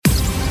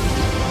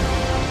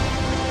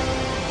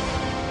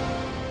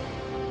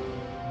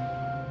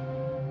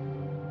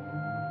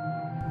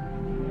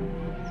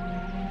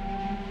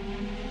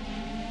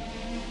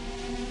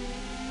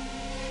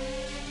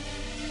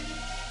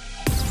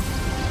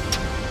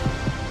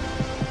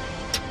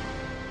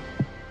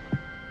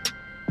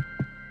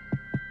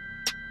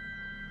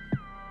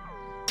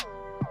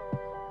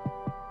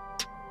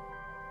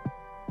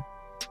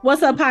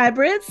What's up,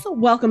 hybrids?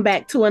 Welcome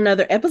back to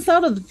another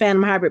episode of the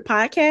Fandom Hybrid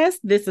Podcast.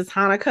 This is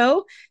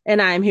Hanako,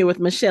 and I am here with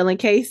Michelle and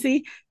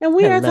Casey, and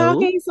we are Hello.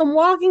 talking some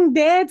Walking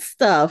Dead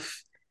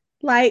stuff.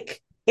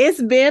 Like,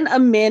 it's been a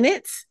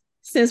minute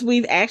since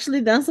we've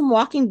actually done some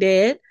Walking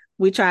Dead.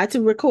 We tried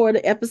to record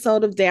an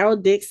episode of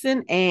Daryl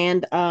Dixon,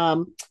 and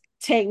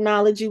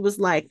technology was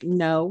like,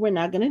 no, we're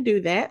not going to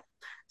do that.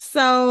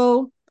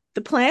 So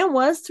the plan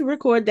was to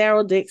record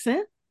Daryl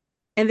Dixon,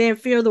 and then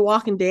Fear the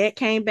Walking Dead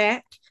came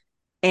back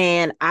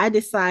and I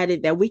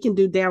decided that we can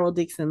do Daryl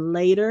Dixon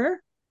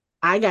later.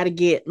 I got to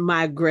get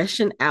my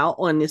aggression out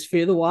on this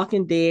Fear the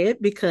Walking Dead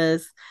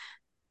because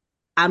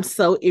I'm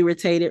so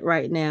irritated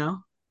right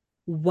now.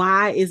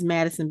 Why is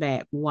Madison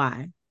back?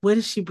 Why? What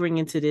is she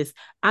bringing to this?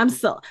 I'm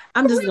just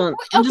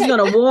Okay.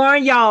 gonna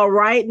warn y'all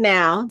right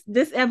now.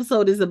 This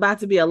episode is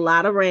about to be a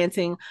lot of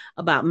ranting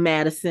about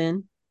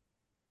Madison.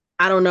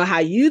 I don't know how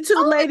you two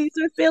Oh, ladies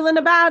are feeling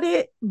about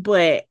it,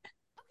 but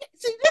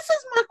see, this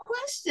is my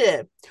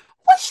question.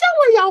 What show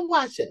are y'all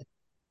watching?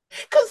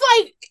 Because,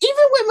 like,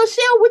 even with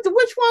Michelle with the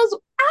which ones,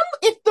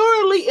 I'm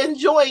thoroughly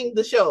enjoying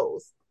the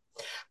shows.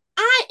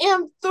 I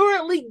am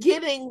thoroughly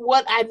getting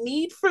what I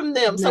need from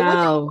them. So,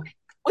 no.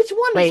 which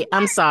one is Wait, what?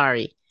 I'm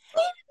sorry.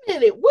 Wait a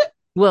minute. What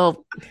Well, do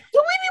we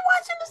be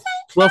watching the same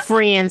well, show?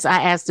 friends,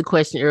 I asked the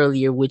question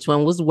earlier, which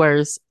one was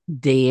worse,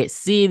 Dead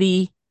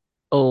City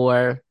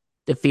or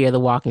The Fear of the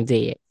Walking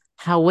Dead?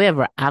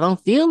 However, I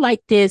don't feel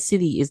like Dead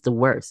City is the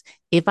worst.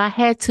 If I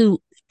had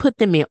to put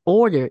them in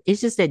order,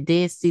 it's just that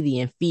Dead City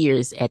and Fear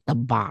is at the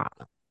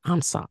bottom.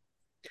 I'm sorry.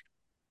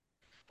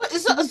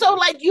 So,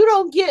 like, you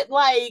don't get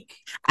like.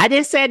 I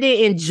didn't say I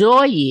didn't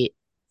enjoy it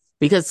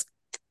because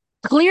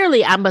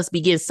clearly I must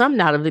be getting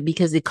something out of it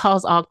because it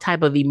caused all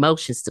type of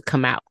emotions to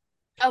come out.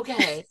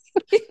 Okay,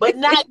 but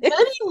not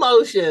good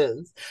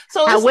emotions.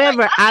 So it's like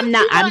However, I I'm can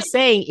not, be I'm like,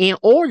 saying in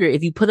order,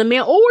 if you put them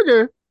in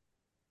order,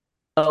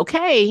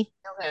 okay,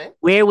 okay.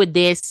 where would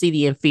Dead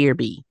City and Fear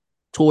be?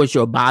 Towards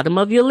your bottom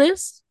of your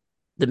list,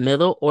 the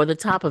middle, or the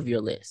top of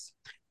your list?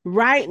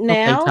 right Don't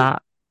say now,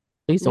 top.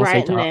 Please don't say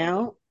right top.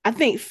 now, I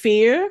think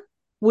Fear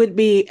would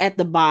be at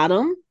the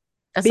bottom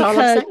That's all I'm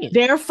because saying.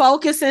 they're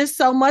focusing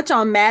so much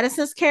on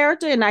Madison's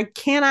character, and I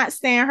cannot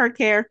stand her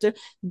character.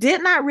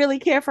 Did not really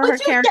care for But her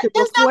character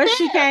that's not before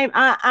she came.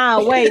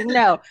 Wait, fair.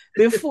 no.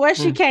 Before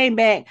she Mm. came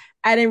back,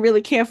 I didn't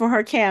really care for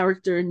her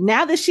character.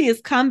 Now that she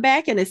has come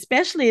back, and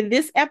especially in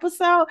this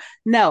episode,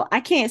 no, I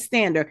can't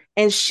stand her,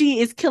 and she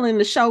is killing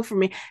the show for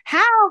me.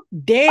 How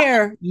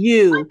dare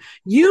you?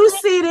 You I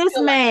see this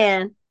feel like that.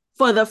 man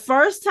for the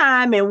first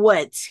time in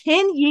what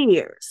 10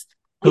 years?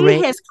 He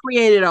Correct. has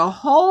created a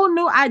whole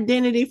new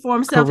identity for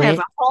himself, have a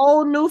Correct.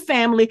 whole new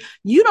family.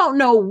 You don't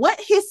know what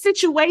his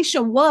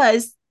situation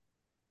was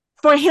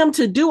for him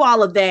to do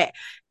all of that.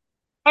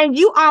 And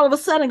you all of a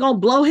sudden gonna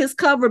blow his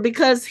cover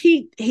because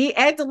he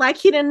acted like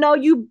he didn't know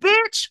you,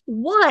 bitch.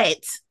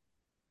 What?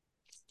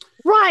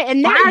 Right.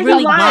 And Why that are you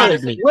really lying?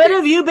 bothered me. What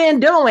have you been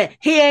doing?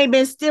 He ain't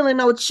been stealing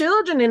no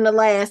children in the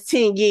last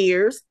 10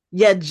 years.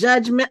 Your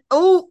judgment.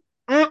 Oh,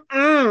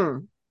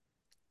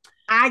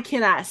 I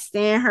cannot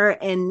stand her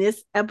in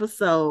this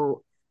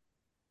episode.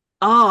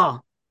 Oh,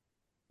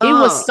 It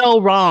was oh.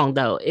 so wrong,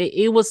 though.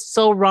 It was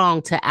so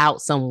wrong to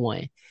out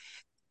someone.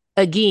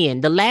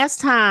 Again, the last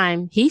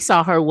time he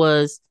saw her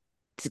was,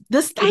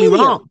 The get me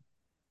wrong, stadium.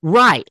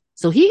 right.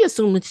 So he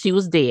assumed that she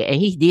was dead, and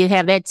he did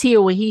have that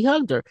tear when he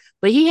hugged her,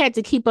 but he had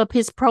to keep up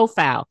his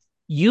profile.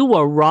 You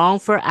were wrong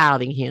for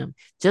outing him.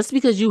 Just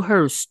because you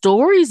heard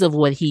stories of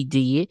what he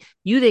did,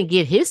 you didn't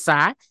get his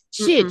side.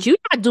 Shit, Mm-mm, you're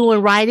not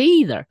doing right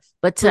either.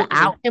 But to mm-mm.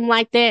 out him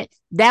like that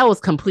was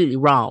completely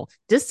wrong.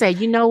 Just say,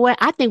 you know what?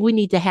 I think we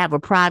need to have a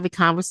private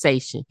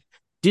conversation.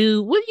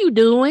 Dude, what are you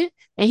doing?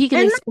 And he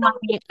can And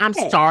explain, I'm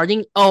that,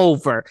 starting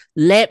over.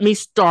 Let me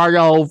start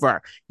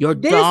over. Your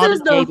this daughter is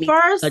the gave me a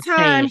first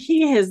time chance.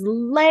 he has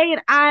laid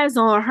eyes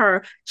on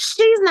her.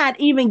 She's not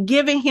even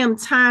giving him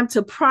time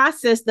to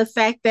process the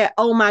fact that,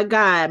 oh my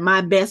God,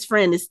 my best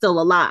friend is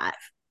still alive.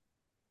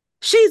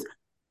 She's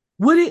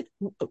what it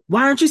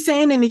why aren't you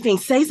saying anything?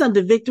 Say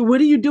something, Victor. What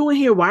are you doing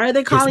here? Why are they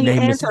His calling you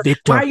name is Anton?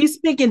 Why are Victor. you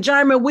speaking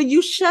German? Will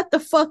you shut the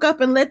fuck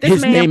up and let this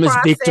His man name is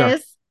Victor.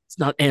 process? It's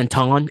not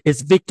Anton.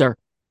 It's Victor.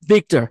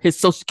 Victor. His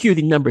social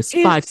security number is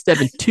His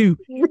 572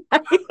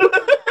 right,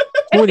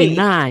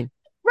 29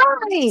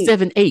 right,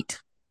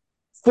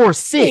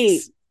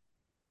 7846.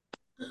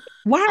 right.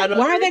 Why I don't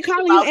know are they anything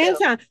calling you about him.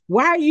 Anton?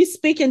 Why are you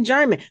speaking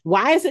German?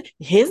 Why is it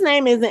his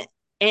name isn't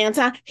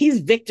Anton? He's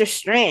Victor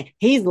Strand.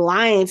 He's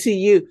lying to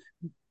you.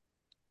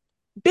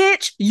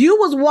 Bitch, you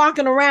was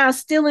walking around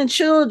stealing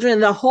children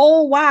the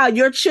whole while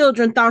your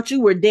children thought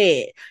you were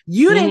dead.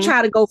 You didn't Mm-hmm.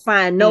 try to go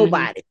find Mm-hmm.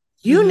 nobody.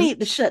 You Mm-hmm. need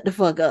to shut the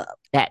fuck up.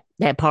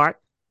 That part.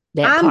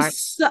 That I'm part.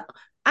 so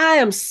I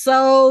am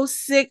so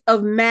sick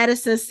of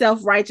Madison's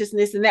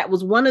self-righteousness. And that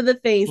was one of the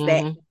things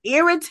that Mm-hmm.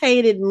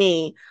 irritated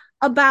me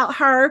about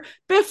her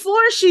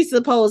before she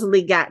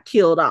supposedly got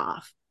killed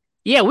off.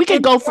 Yeah, And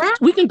that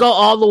we can go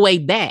all the way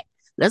back.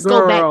 Let's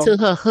go back girl, to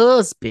her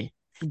husband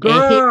and his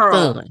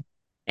girl, son.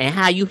 and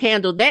how you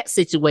handle that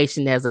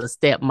situation as a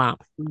stepmom.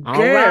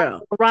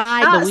 Girl. All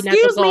right, but we're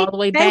not gonna Excuse go me. all the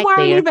way They back weren't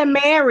there. even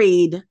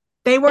married.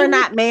 They They were were,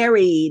 not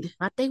married.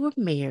 I they were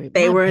married.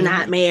 They My were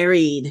not bad.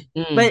 married.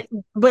 Mm,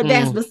 But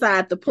that's mm,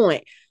 beside the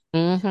point.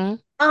 mm-hmm,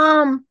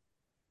 Um,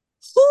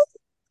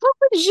 who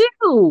was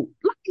you?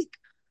 Like,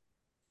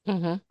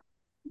 mm-hmm,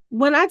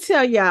 when I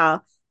tell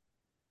y'all,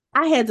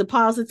 I had to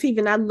pause the TV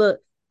and I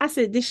looked. I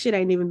said, this shit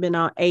ain't even been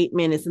on 8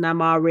 minutes, and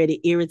I'm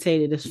already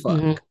irritated as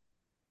fuck. mm-hmm.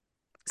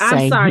 I'm Same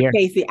sorry, here.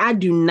 Casey. I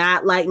do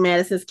not like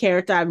Madison's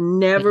character. I've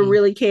never Mm-mm.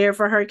 really cared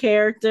for her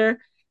character.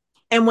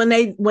 And when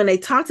they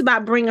talked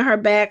about bringing her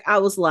back, I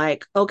was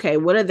like, okay,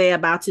 what are they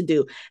about to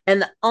do?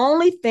 And the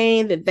only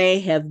thing that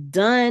they have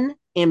done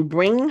in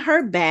bringing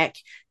her back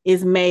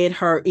is made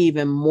her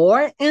even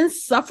more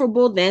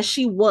insufferable than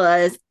she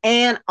was,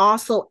 and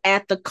also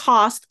at the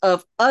cost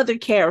of other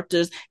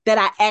characters that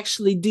I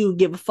actually do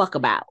give a fuck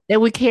about.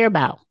 That we care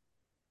about.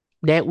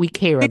 That we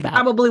care We about.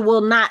 probably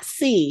will not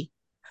see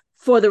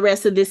for the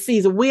rest of this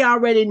season. We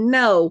already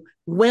know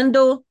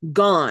Wendell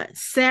gone,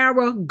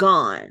 Sarah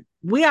gone.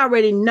 We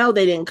already know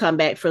they didn't come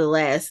back for the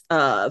last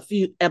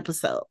few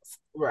episodes.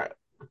 Right.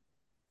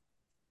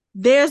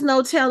 There's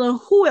no telling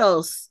who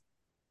else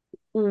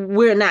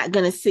we're not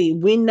going to see.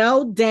 We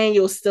know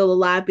Daniel's still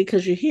alive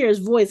because you hear his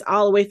voice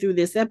all the way through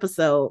this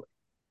episode.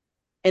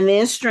 And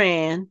then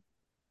Strand,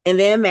 and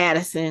then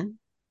Madison,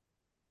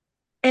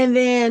 and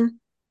then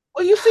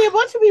Well, you see a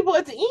bunch of people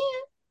at the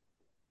end.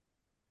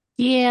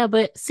 Yeah,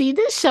 but see,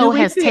 this do show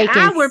we has see taken.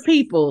 our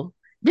people?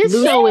 This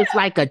Lucy? show is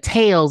like a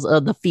tales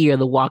of the fear of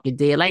the Walking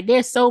Dead. Like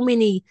there's so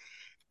many.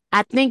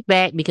 I think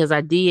back because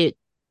I did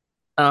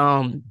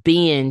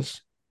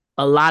binge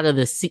a lot of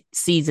the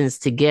seasons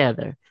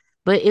together,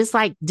 but it's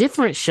like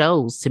different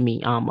shows to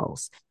me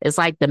almost. It's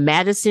like the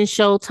Madison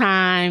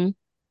Showtime,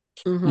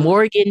 Mm-hmm.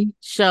 Morgan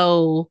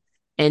show,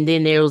 and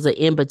then there was an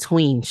in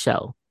between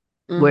show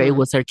where it Mm-hmm.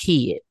 was her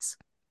kids.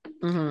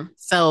 Mm-hmm.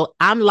 So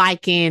I'm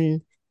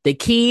liking the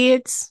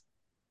kids.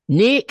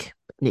 Nick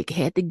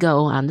had to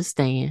go. I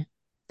understand.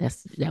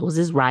 That was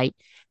his right.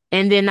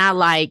 And then I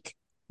like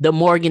the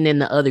Morgan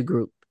and the other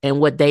group and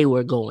what they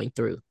were going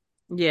through.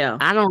 Yeah.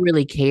 I don't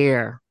really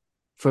care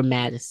for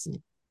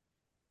Madison.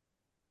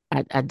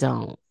 I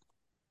don't.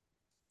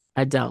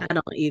 I don't. I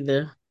don't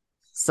either.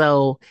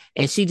 So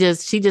and she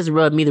just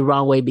rubbed me the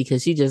wrong way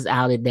because she just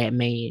outed that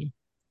man.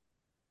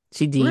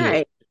 She did.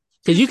 Right.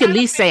 Because She's you can trying at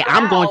to least say, figure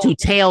I'm going out. to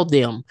tell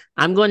them.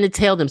 I'm going to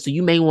tell them. So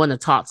you may want to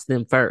talk to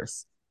them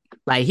first.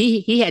 Like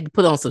he had to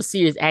put on some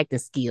serious acting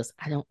skills.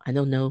 I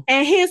don't know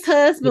And his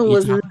what husband you're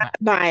was not talking about.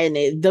 buying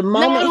it. The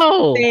moment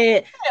he No.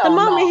 said, the Hell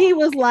moment no. he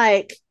was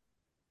like,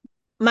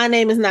 my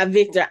name is not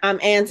Victor, I'm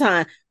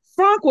Anton.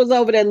 Frank was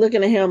over there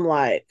looking at him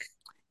like,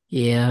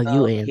 Yeah,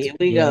 you oh, answer. here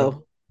we Yeah,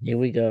 go. here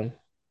we go.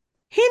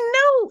 He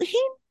knew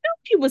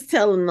he was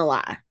telling a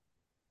lie.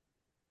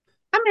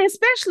 I mean,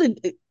 especially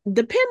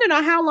depending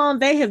on how long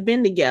they have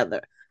been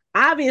together.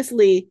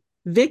 Obviously,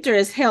 Victor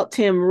has helped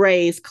him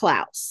raise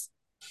Klaus.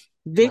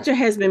 Right. Victor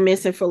has been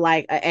missing for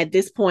like at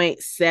this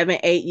point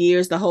 7-8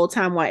 years, the whole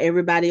time while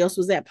everybody else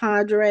was at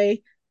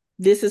Padre.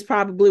 This is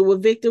probably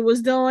what Victor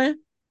was doing.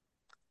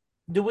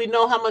 Do we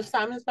know how much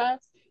time has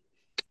passed?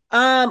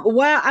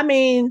 Well, I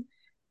mean,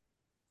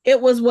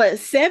 it was what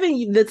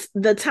 7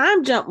 the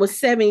time jump was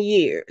 7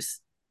 years.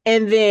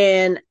 And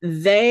then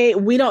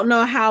we don't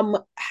know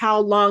how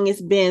long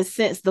it's been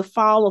since the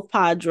fall of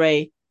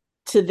Padre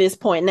to this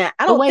point. Now,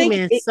 I But don't wait a think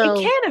minute. it So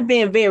can't have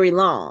been very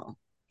long.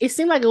 it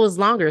seemed like it was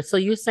longer. So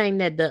you're saying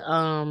that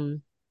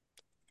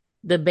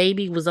the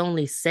baby was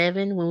only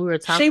 7 when we were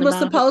She talking was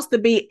about it? supposed to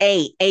be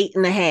 8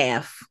 and a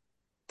half.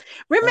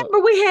 Uh, Remember,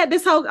 we had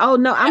this whole. Oh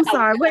no, I'm Yeah,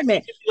 sorry. Wait a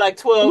minute. she'd be like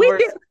 12 We or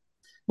did.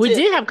 we 10.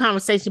 did have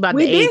conversation about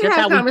the We age. did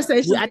have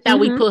conversations. I thought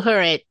we put her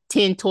at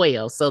 10,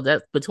 12. So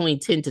that's between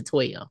 10 to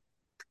 12.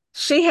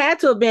 She had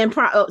to have been.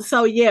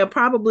 So yeah,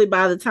 probably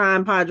by the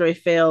time Padre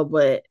fell,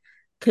 but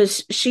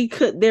because she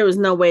could, there was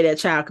no way that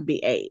child could be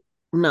 8.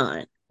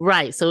 None.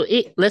 Right. So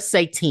let's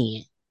say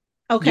 10.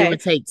 Give or Okay.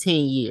 take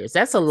 10 years.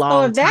 That's a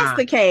So long if that's time.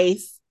 the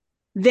case,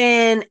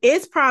 then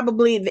it's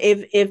probably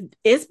if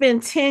it's been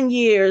 10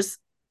 years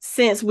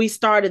since we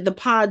started the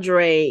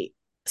Padre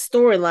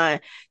storyline,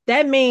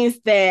 that means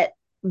that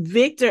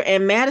Victor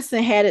and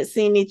Madison hadn't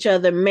seen each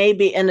other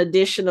maybe an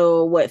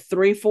additional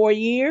 3-4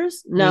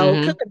 years. No, Mm-hmm.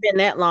 couldn't have been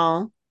that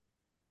long.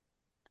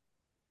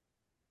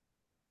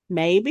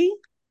 Maybe.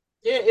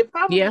 Yeah, it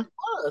probably Yeah,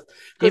 was.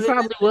 it Because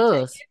probably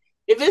was.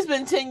 if it's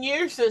been 10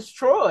 years since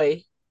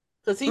Troy,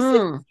 because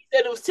Mm. he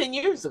said it was 10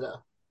 years ago.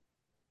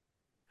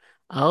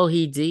 Oh,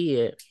 he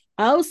did.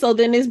 Oh, so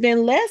then it's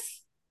been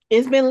less.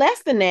 It's been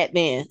less than that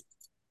then,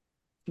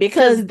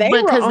 Cause because they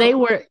were because on.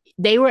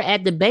 they were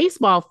at the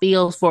baseball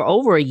fields for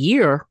over a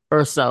year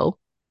or so.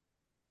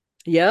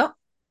 Yep.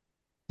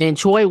 And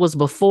Troy was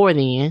before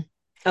then.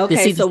 To Okay,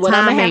 see so what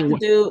I'm gonna have to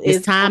do this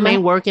is time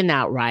ain't working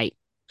out right.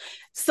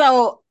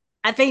 so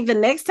I think the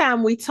next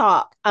time we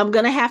talk, I'm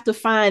gonna have to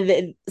find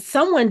that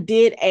someone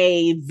did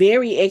a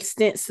very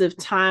extensive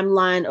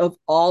timeline of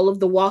all of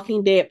the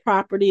Walking Dead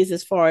properties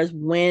as far as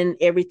when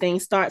everything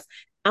starts.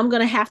 I'm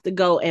going to have to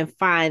go and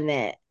find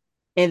that.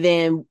 And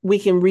then we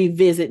can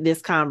revisit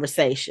this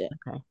conversation.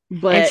 Okay.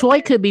 And But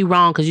Troy could be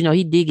wrong because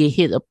he did get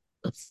hit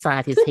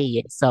upside his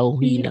head, so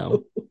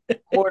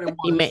more than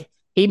he once.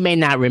 may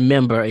not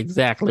remember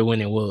exactly when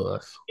it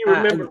was. He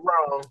remembered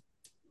wrong.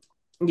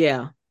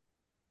 Yeah.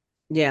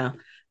 Yeah.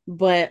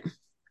 But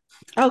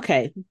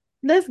okay,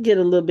 let's get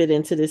a little bit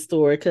into this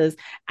story because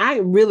I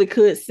really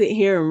could sit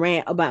here and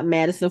rant about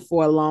Madison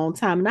for a long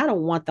time, and I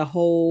don't want the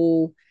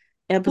whole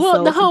Well, the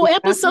episode to whole be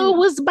about episode them.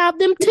 was about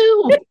them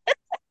too.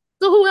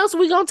 So who else are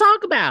we gonna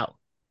talk about?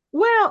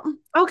 Well,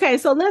 okay,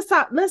 so let's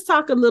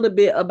talk a little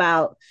bit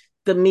about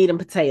the meat and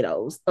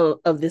potatoes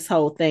of this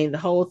whole thing. The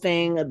whole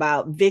thing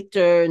about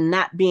Victor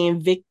not being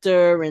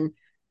Victor and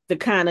the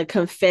kind of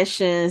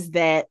confessions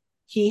that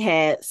he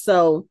had.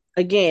 So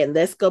again,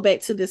 let's go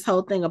back to this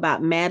whole thing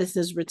about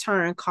Madison's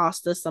return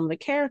cost us some of the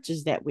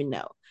characters that we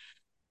know.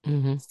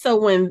 Mm-hmm. So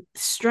when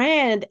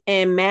Strand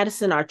and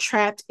Madison are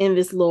trapped in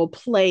this little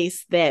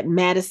place that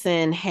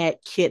Madison had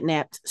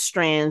kidnapped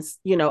Strand's,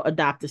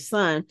 adopted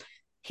son,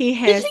 he Did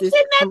has she this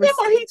kidnap him or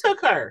conversation. he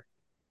took her?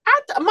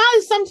 My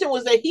assumption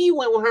was that he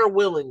went with her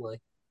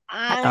willingly.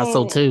 I thought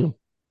so I too.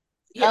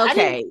 Yeah, I didn't.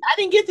 okay. I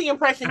didn't get the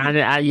impression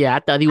he. I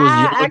thought he was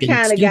I young and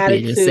kind of got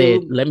stupid it and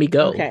said, too. "Let me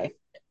go. Okay. I'm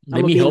Let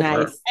gonna me be help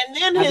her." nice. And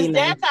then I'll his be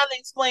dad nice. kind of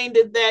explained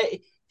it that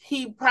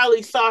he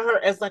probably saw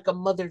her as like a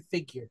mother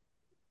figure.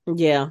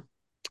 Yeah.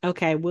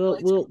 Okay. We'll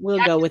I go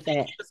can with think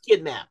that. he was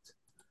kidnapped.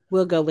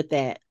 We'll go with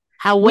that. We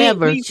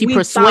However, we she we thought,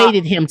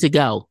 persuaded him to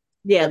go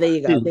yeah, Yeah. there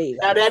you go. too. There you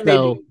Now go. that may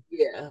So be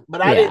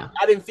but I didn't. yeah,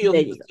 I didn't feel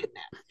There he you was go.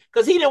 kidnapped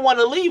because he didn't want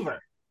to leave her.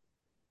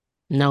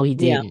 no, he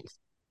Yeah, didn't.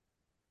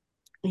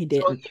 he So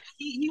didn't.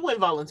 he went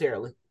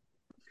voluntarily.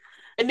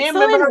 And then So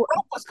remember her anyway,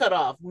 rope was cut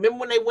off. Remember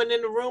when they went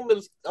in the room? It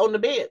was on the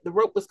bed. The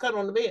rope was cut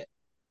on the bed.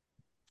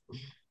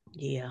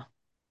 yeah.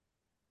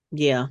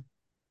 Yeah.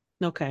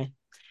 Okay.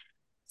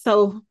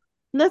 So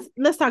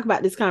let's talk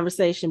about this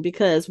conversation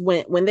because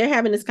when they're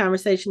having this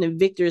conversation and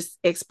Victor's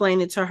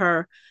explaining to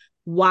her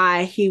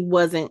why he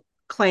wasn't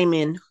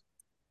claiming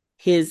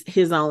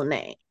his own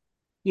name,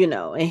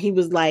 and he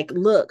was like,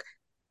 "Look,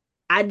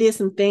 I did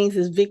some things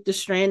as Victor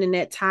Strand in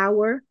that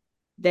tower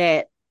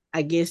that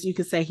I guess you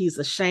could say he's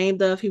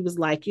ashamed of." He was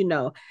like,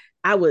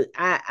 I would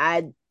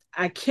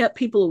I kept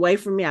people away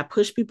from me. I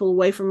pushed people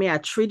away from me. I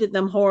treated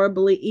them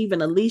horribly,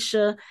 even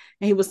Alicia.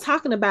 And he was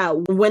talking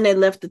about when they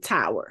left the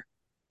tower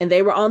and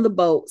they were on the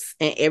boats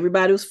and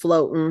everybody was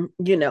floating.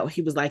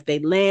 He was like, they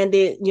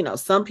landed,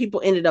 some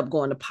people ended up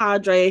going to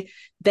Padre.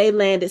 They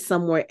landed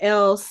somewhere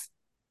else.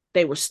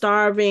 They were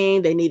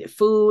starving. They needed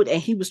food.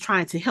 And he was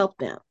trying to help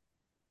them.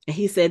 And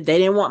he said they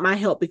didn't want my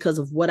help because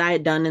of what I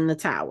had done in the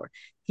tower.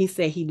 He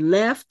said he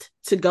left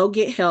to go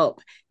get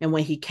help. And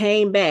when he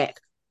came back,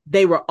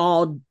 they were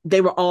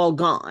all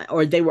gone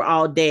or they were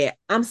all dead.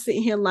 I'm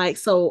sitting here like,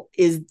 so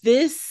is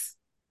this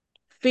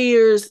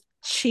Fear's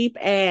cheap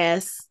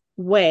ass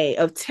way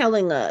of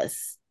telling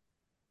us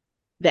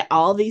that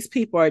all these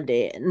people are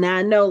dead? Now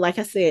I know, like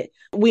I said,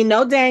 we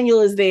know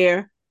Daniel is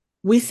there.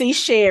 We see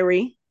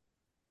Sherry.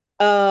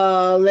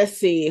 Let's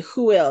see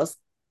who else.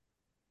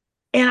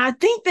 And I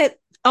think that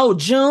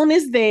June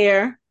is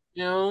there.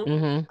 June,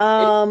 Mm-hmm.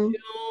 Um,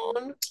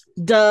 June,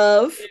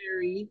 Dove.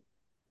 Mary,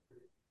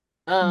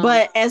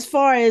 But as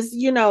far as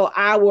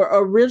our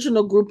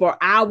original group or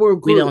our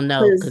We group, don't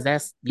know because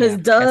because because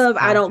that's Dove,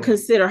 I don't Padre.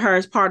 consider her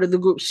as part of the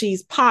group.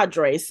 She's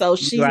Padre, so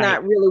she's Right.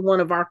 not really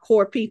one of our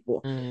core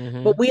people.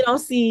 Mm-hmm. But we don't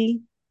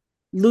see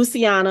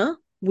Luciana.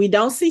 We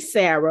don't see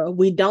Sarah.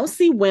 We don't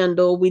see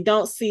Wendell. We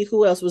don't see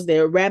who else was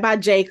there. Rabbi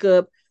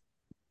Jacob.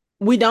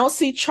 We don't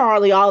see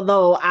Charlie,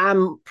 although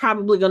I'm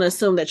probably going to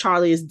assume that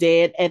Charlie is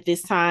dead at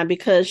this time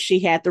because she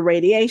had the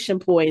radiation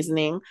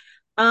poisoning.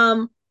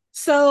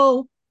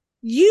 So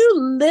you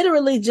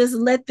literally just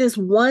let this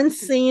one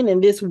scene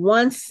and this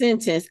one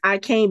sentence, I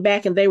came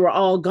back and they were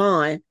all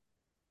gone.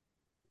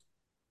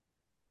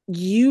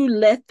 You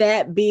let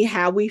that be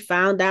how we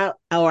found out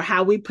or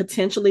how we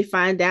potentially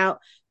find out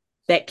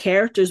that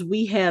characters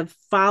we have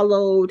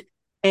followed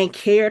and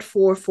cared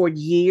for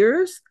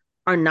years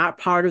are not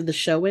part of the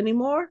show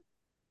anymore.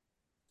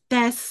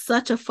 That's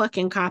such a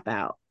fucking cop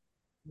out.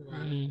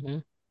 Mm-hmm.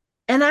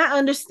 And I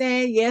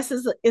understand, yes,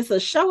 it's a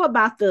show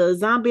about the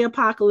zombie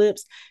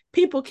apocalypse.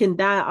 People can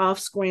die off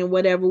screen,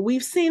 whatever.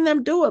 We've seen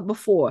them do it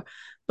before,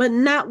 but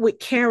not with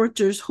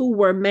characters who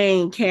were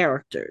main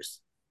characters.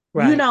 You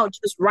Right. don't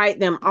just write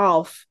them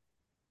off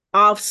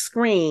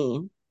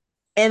screen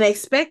and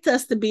expect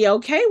us to be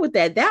okay with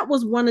that. That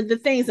was one of the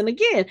things. And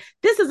again,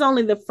 this is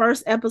only the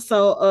first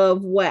episode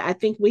of what I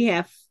think we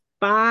have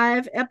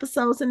 5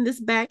 episodes in this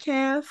back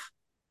half.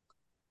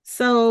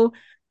 So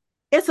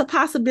it's a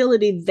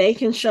possibility they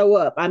can show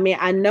up. I mean,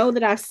 I know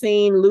that I've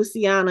seen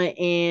Luciana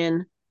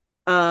in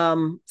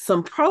some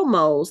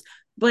promos,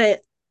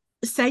 but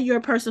say you're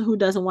a person who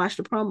doesn't watch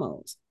the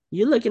promos.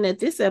 You're looking at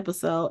this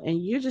episode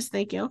and you're just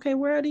thinking, okay,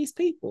 where are these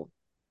people?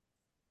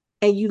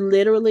 And you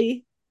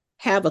literally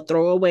have a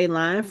throwaway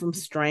line from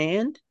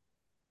Strand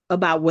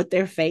about what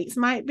their fates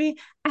might be.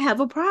 I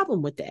have a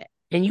problem with that.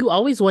 And you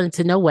always wanted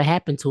to know what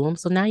happened to him,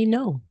 so now you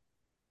know.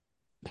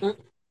 Mm.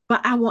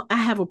 But I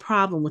have a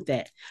problem with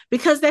that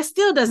because that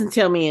still doesn't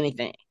tell me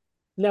anything.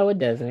 No, it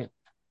doesn't.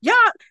 Y'all,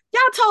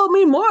 y'all told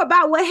me more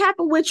about what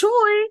happened with Troy,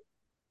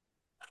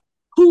 That's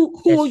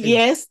who, true.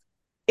 yes,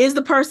 is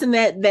the person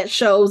that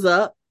shows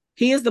up.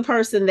 He is the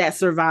person that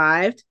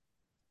survived.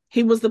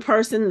 He was the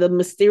person, the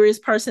mysterious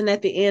person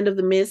at the end of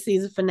the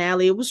mid-season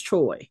finale. It was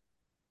Troy.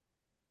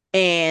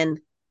 And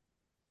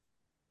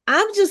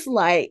I'm just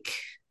like,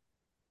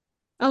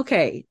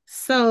 okay,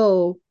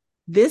 so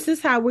this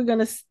is how we're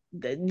gonna.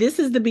 This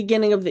is the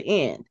beginning of the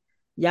end.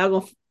 Y'all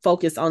gonna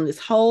focus on this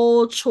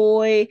whole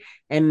Troy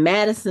and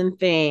Madison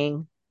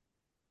thing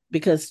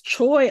because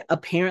Troy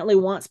apparently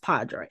wants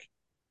Padre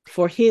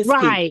for his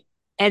people. Right.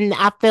 And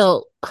I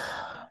felt, And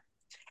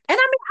I mean,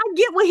 I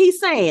get what he's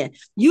saying.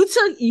 You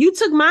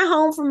took my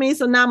home from me,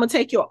 so now I'm gonna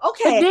take your. but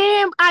Okay,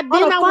 then on a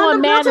I want fundamental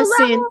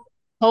Madison. level,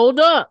 Hold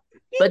up.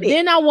 get But it.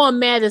 then I want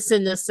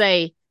Madison to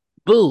say,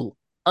 "Boo,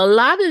 a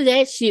lot of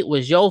that shit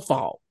was your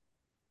fault.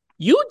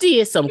 Yeah,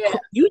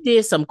 You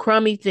did some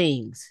crummy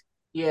things.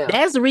 yeah.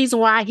 That's the reason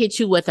why I hit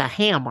you with a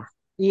hammer.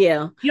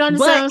 Yeah, You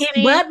understand what I'm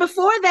saying? but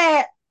before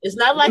that, It's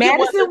not like it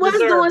Madison wasn't was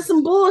doing deserved.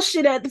 some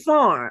bullshit at the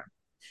farm.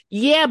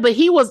 Yeah, but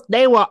he was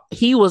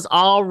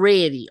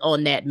already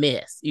on that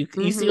mess. You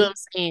see what I'm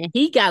saying?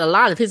 He got a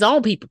lot of his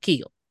own people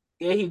killed.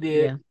 Yeah, he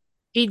did. Yeah.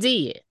 He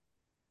did.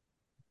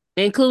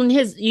 Including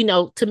his,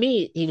 to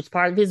me, he was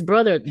part of his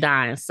brother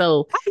dying.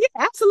 So Oh, yeah,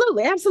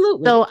 absolutely,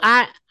 absolutely. so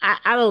I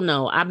don't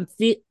know. I'm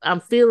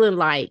feeling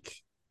like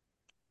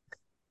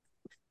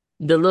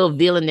the little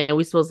villain that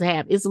we're supposed to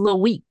have is a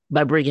little weak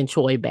by bringing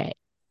Troy back.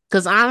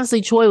 Because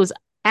honestly, Troy was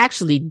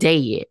actually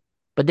dead.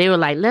 But they were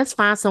like, let's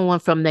find someone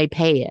from their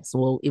past.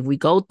 Well, if we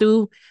go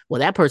through, well,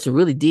 that person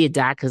really did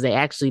die because they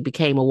actually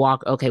became a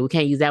walker. Okay, we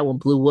can't use that one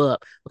blew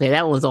up. Okay,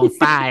 that one's on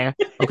fire.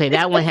 Okay,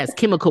 that one has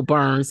chemical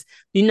burns.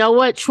 You know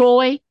what,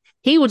 Troy?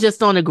 He was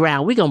just on the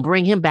ground. We're going to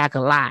bring him back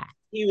alive.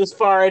 He was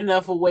far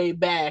enough away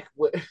back.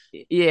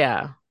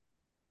 Yeah.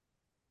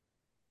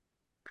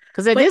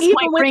 Because at But this point,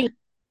 even with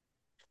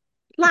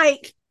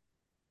like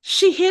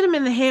she hit him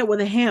in the head with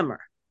a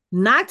hammer,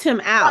 knocked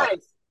him out,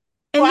 Twice.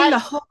 and then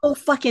Twice. the whole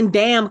fucking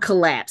dam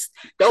collapsed.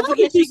 Don't How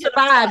did forget you she hit him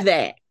survive twice.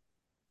 that?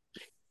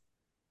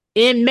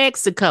 in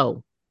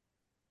Mexico.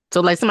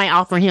 So like somebody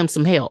offering him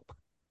some help.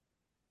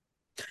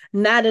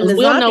 Not in Because the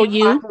we'll know zombie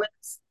you.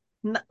 apocalypse.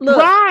 Look,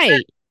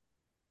 Right.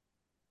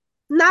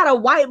 not a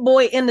white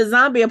boy in the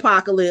zombie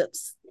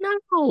apocalypse.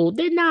 No,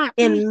 they're not.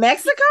 In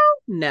Mexico?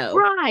 No.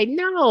 Right.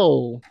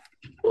 No.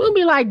 We'll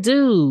be like,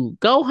 dude,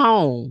 go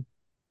home.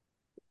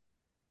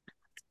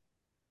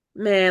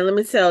 Man, let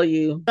me tell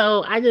you.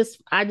 So I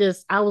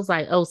was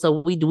like, oh, so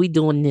we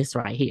doing this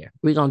right here.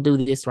 We're gonna do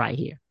this right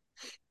here.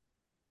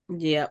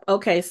 Yeah.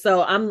 Okay.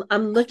 So I'm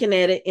looking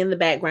at it in the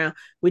background.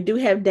 We do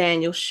have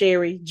Daniel,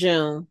 Sherry,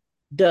 June,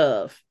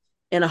 Dove,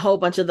 and a whole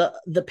bunch of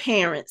the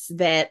parents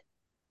that,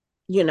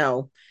 you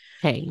know,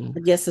 Hey. I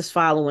guess is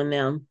following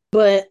them.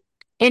 But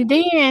And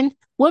then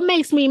what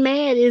makes me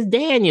mad is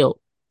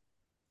Daniel,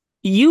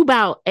 you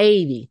about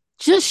 80.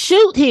 Just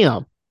shoot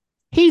him.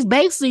 He's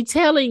basically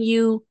telling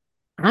you,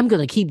 I'm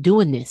gonna keep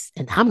doing this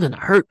and I'm gonna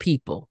hurt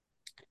people.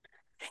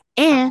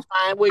 I'm And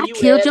fine where I you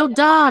killed at. your I'm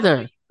fine where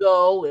daughter. you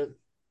go. And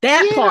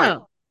that part, Yeah.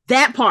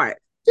 that part,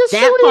 Just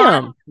that shoot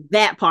part, him.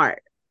 that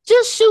part.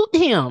 Just shoot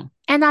him.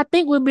 And I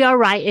think we'll be all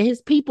right. And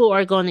his people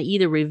are going to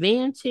either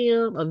avenge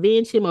him,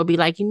 or be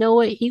like, you know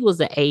what? He was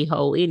an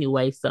a-hole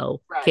anyway.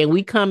 So right, can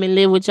we come and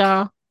live with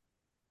y'all?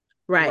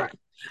 Right. right.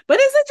 But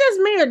is it just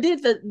me or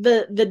did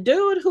the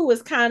dude who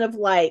was kind of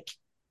like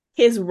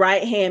his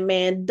right hand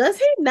man, does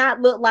he not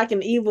look like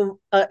an evil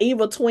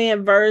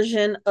twin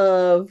version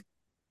of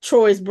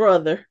Troy's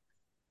brother?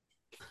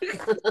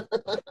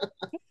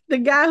 The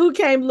guy who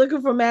came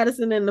looking for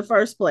Madison in the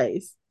first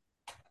place.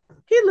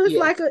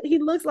 Yeah. He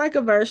looks like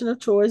a version of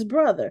Troy's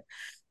brother.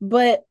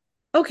 But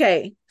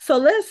okay, so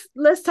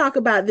let's talk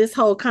about this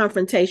whole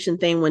confrontation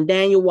thing when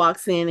Daniel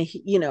walks in and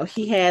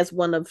he has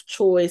one of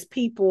Troy's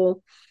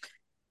people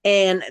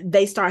and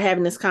they start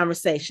having this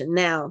conversation.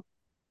 Now,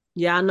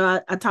 y'all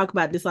know I talk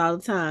about this all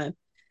the time.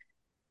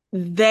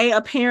 They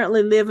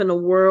apparently live in a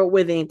world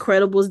where the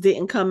Incredibles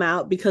didn't come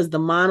out because the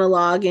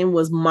monologuing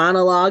was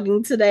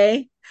monologuing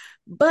today.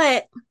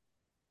 But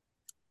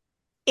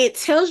it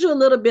tells you a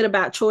little bit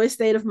about Troy's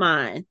state of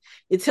mind.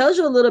 It tells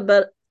you a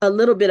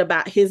little bit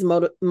about his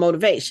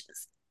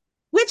motivations,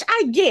 which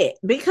I get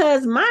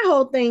because my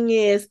whole thing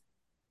is,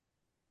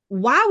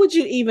 why would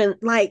you even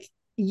like?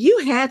 You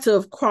had to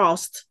have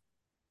crossed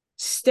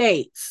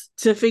states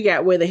to figure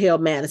out where the hell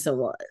Madison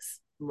was,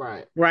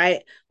 Right.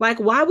 right? Like,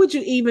 why would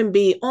you even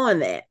be on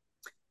that?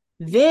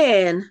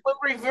 Then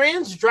When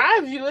revenge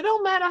drives you, it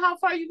don't matter how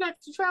far you got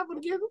to travel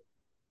together.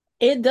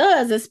 it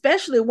does,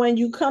 especially when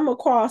you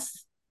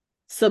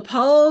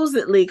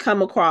supposedly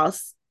come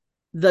across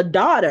the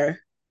daughter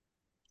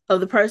of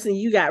the person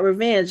you got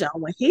revenge on.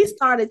 When he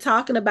started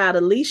talking about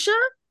Alicia,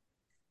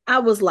 I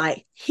was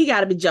like, he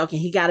got to be joking.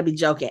 He got to be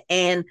joking.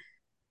 And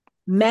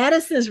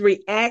Madison's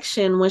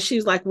reaction when she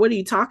was like, what are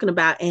you talking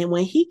about? And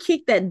when he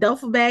kicked that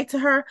duffel bag to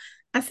her,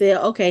 I said,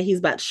 okay, he's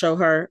about to show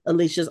her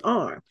Alicia's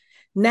arm.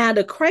 Now,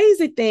 the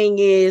crazy thing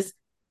is,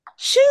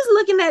 she's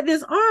looking at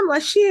this arm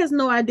like she has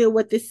no idea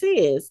what this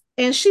is.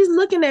 And she's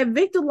looking at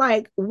Victor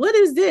like, what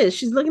is this?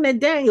 She's looking at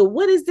Daniel,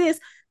 what is this?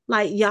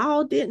 Like,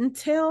 y'all didn't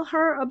tell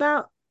her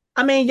about,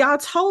 I mean, y'all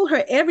told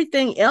her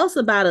everything else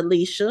about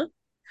Alicia.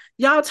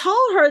 Y'all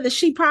told her that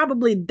she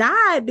probably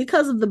died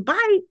because of the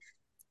bite.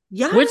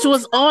 Y'all which didn't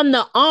was on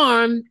the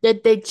arm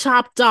that they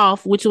chopped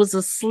off, which was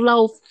a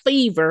slow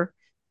fever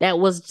that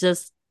was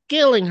just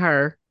killing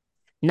her.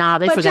 Nah,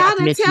 they but y'all forgot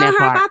to didn't mention tell that her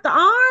part. about the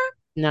arm.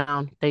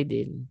 No, they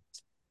didn't.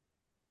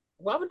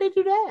 Why would they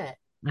do that?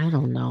 I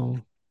don't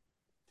know.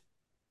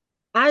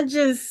 I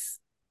just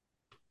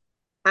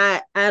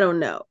I don't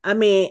know. I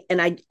mean,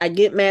 and I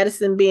get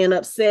Madison being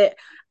upset.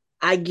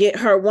 I get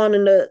her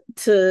wanting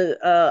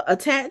to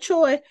attack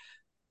Troy,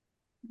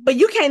 but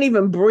you can't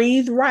even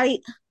breathe right.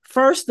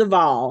 First of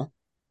all,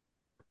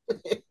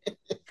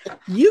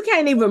 you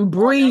can't even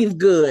breathe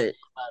good.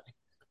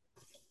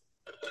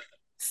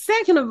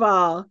 Second of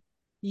all,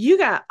 you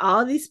got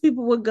all these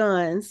people with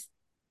guns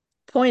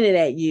pointed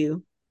at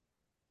you,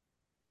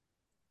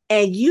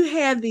 and you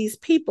have these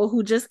people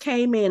who just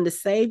came in to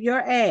save your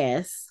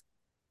ass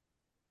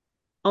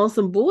on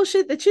some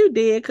bullshit that you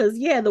did. Because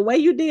yeah, the way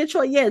you did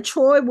Troy, yeah,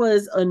 Troy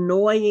was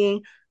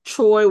annoying.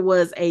 Troy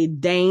was a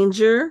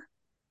danger,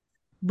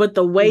 but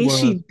the It way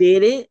was. she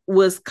did it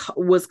was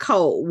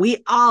cold.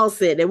 We all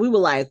said that. We were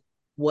like,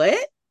 what?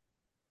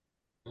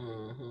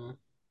 Mm-hmm.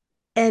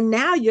 And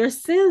now your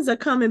sins are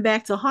coming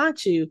back to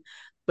haunt you,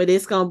 but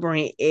it's gonna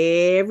bring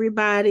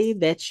everybody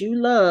that you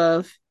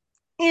love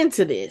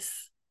into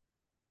this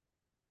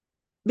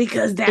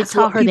because It that's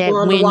what taught her people that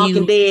on The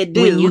Walking Dead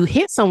when do. you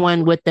hit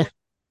someone with the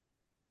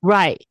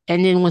right,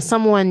 and then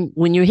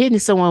when you're hitting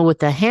someone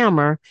with a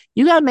hammer,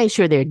 you got to make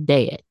sure they're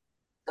dead.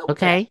 Double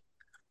tap. Okay,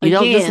 you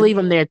don't just Again, leave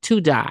them there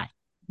to die.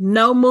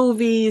 no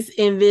movies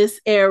in this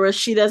era.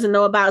 She doesn't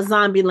know about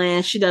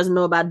Zombieland. She doesn't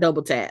know about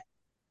Double Tap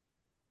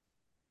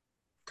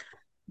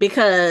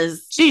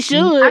because She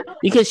I, should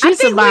because I she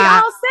think we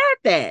survived. all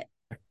said that.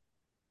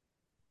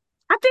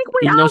 I think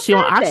we You know, all she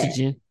on said that.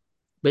 oxygen,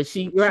 but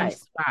she Right.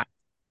 survived.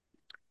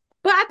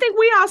 But I think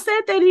we all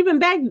said that even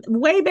back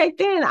way back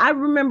then. I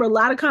remember a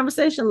lot of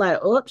conversation like,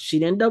 oh, she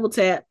didn't double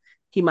tap.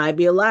 He might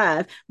be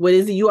alive. What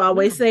is it you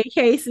always say,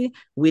 Casey?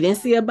 We didn't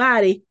see a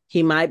body.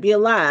 He might be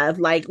alive.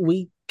 Like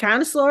we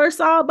kind of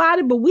saw a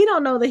body, but we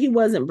don't know that he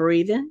wasn't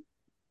breathing.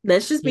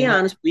 Let's just be Yeah,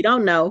 honest. We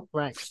don't know.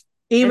 right.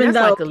 And Even that's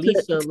though like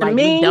Alicia. to Like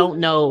we me, don't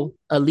know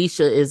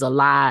Alicia is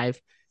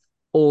alive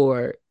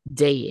or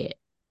dead.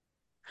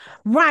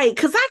 right,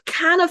 because I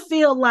kind of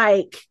feel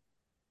like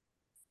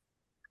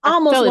I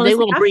almost felt like want to they say,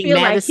 were gonna I bring feel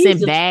like he's Madison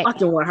just back.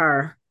 fucking with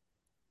her.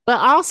 But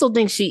I also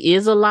think she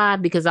is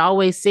alive because I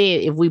always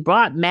said if we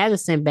brought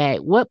Madison back,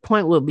 what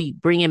point would be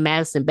bringing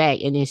Madison back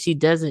and then she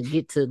doesn't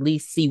get to at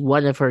least see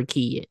one of her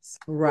kids?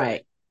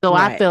 Right. Right. So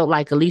I Right. felt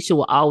like Alicia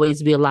will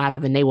always be alive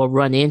and they will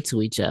run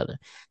into each other.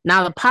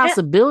 Now, the And,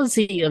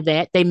 possibility of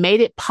that, they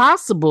made it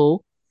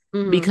possible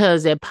mhm.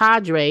 because that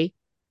Padre,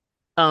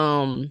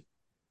 um,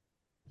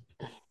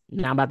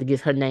 now I'm about to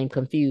get her name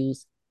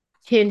confused,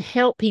 can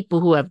help people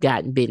who have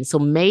gotten bitten. So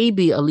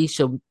maybe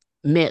Alicia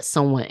met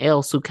someone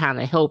else who kind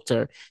of helped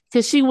her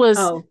because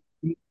Oh,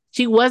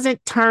 she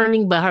wasn't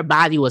turning, but her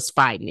body was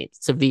fighting it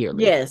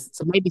severely. yes.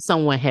 So maybe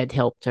someone had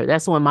helped her.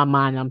 That's what in my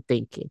mind I'm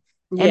thinking.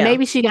 And Yeah.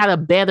 maybe she got a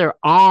better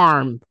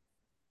arm,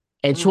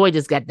 and Mm-hmm. Troy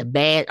just got the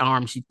bad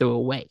arm she threw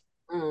away.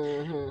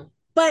 Mm-hmm.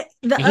 But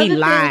the And he other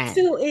thing lying.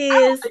 too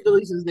I don't is think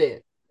Alicia's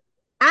dead.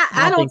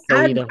 I don't think so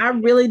either. I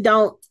really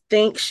don't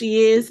think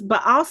she is,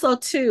 but also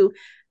too,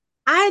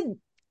 I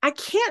I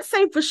can't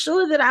say for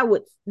sure that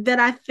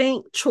I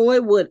think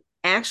Troy would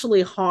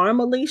actually harm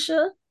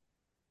Alicia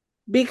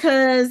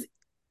because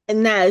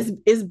and now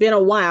it's been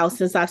a while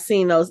since I've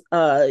seen those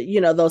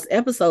those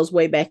episodes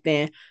way back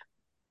then.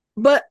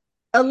 But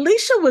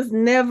Alicia was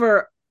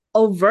never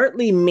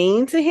overtly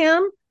mean to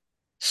him.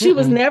 She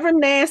was Mm-mm. never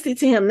nasty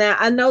to him. Now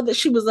I know that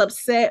she was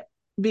upset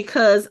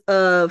because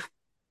of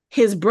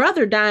his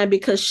brother dying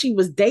because she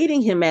was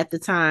dating him at the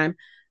time.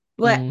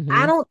 But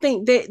I Mm-hmm. don't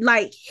think that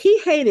like he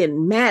hated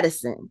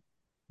Madison.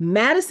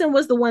 Madison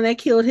was the one that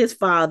killed his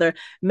father.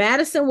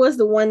 Madison was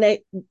the one that,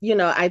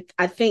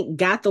 I think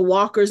got the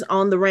walkers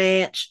on the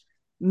ranch.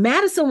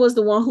 Madison was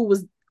the one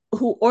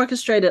who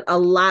orchestrated a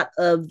lot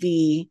of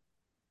the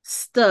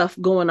stuff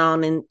going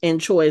on in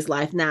Troy's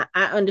life. Now,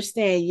 I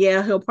understand,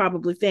 yeah, he'll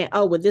probably think,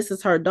 oh, well, this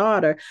is her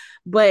daughter.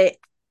 But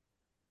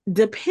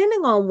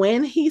depending on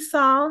when he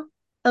saw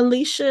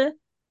Alicia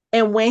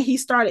and when he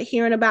started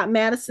hearing about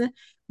Madison,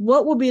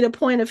 what will be the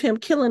point of him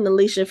killing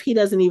Alicia if he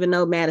doesn't even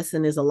know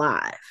Madison is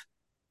alive?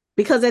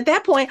 Because at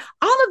that point,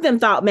 all of them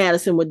thought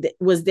Madison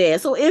was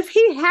dead. So if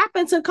he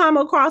happened to come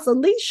across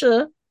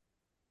Alicia,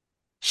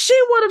 she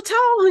would have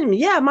told him,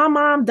 yeah, my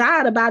mom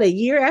died about a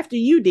year after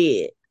you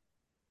did.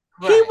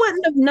 He Right.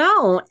 wouldn't have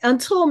known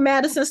until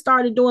Madison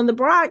started doing the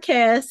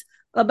broadcast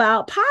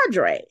about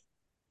Padre.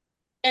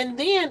 And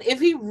then if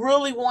he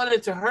really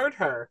wanted to hurt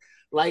her,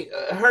 like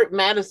hurt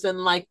Madison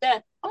like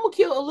that, I'm gonna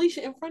kill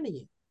Alicia in front of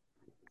you.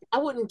 I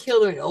wouldn't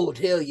kill her. Oh,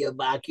 tell you if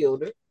I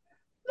killed her.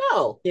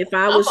 No, If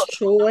I I'm was a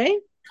Troy,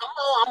 come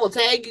on. I'm gonna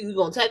tag you. You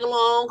gonna tag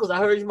along because I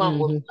heard your mom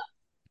was.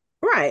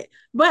 Mm-hmm. right?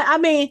 But I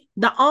mean,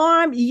 the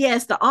arm,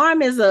 yes, the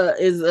arm is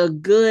a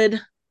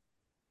good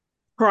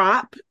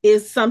prop,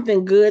 is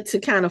something good to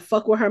kind of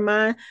fuck with her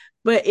mind.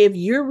 But if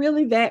you're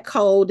really that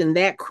cold and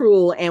that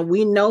cruel, and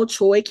we know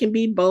Troy can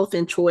be both,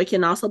 and Troy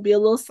can also be a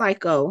little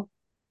psycho,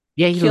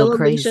 Yeah, he's a little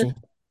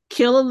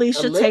kill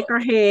Alicia, crazy. A take little. her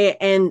head,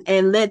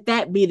 and let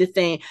that be the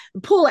thing.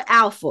 Pull an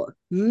alpha.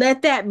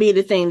 Let that be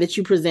the thing that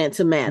you present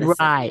to Madison.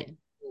 Right.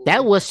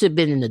 That was should have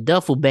been in the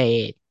duffel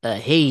bag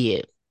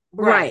ahead,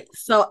 Right. Right.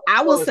 So Of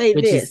I will course. say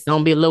which is this.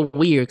 gonna be a little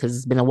weird because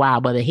it's been a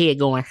while, but the head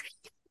going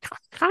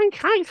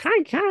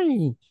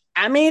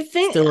I mean,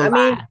 still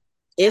alive.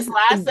 That's it's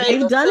why I say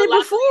they've done until it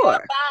I see her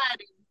before.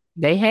 body.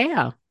 They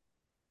have.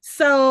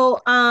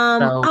 So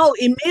So oh,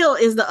 Emil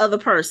is the other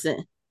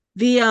person.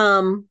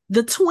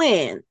 The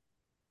twin,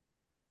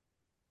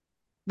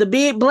 the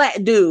big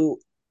black dude,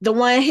 the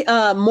one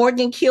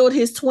Morgan killed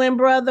his twin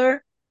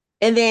brother,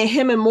 and then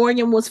him and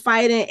Morgan was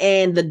fighting,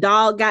 and the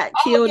dog got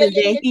Oh killed, yeah, and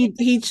yeah, then yeah, yeah.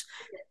 he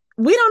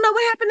we don't know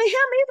what happened to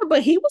him either,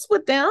 but he was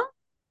with them.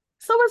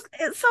 So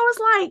it's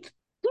like,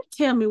 you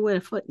tell me where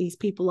the fuck these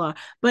people are.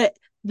 But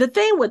the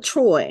thing with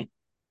Troy,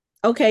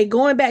 okay,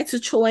 going back to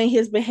Troy and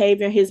his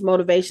behavior, his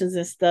motivations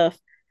and stuff,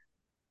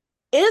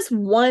 it's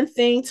one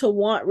thing to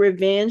want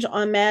revenge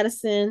on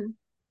Madison,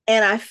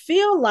 and I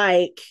feel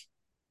like,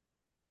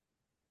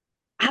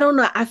 I don't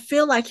know. I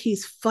feel like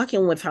he's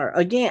fucking with her.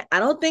 Again, I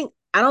don't, Of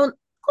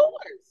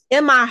course.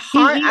 in my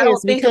heart, I he don't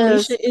is think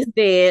because Alicia is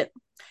dead.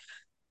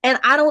 And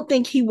I don't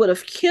think he would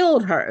have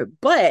killed her.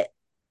 But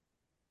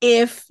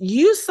if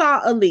you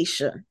saw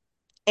Alicia,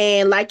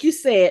 and like you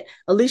said,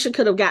 Alicia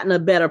could have gotten a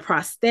better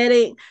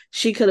prosthetic,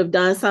 she could have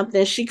done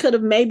something, she could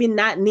have maybe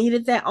not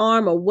needed that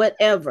arm or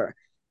whatever.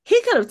 He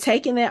could have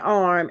taken that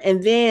arm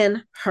and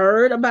then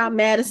heard about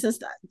Madison's.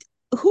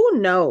 Who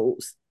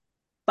knows?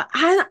 But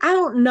I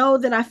don't know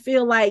that I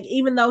feel like,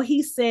 even though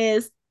he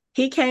says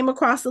he came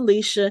across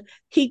Alicia,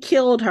 he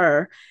killed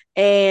her,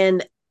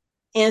 and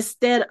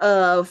instead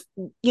of,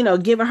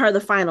 giving her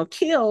the final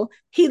kill,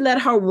 he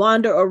let her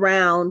wander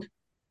around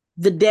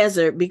the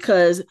desert,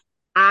 because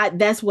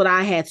that's what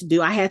I had to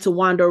do. I had to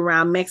wander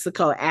around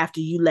Mexico after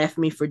you left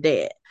me for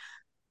dead.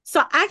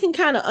 So I can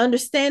kind of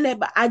understand that,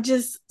 but I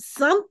just,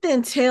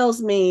 something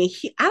tells me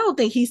I don't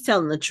think he's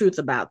telling the truth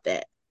about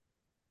that.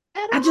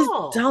 At I just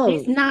all.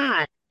 he's don't.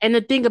 not. And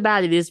the thing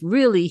about it is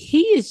really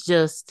he's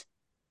just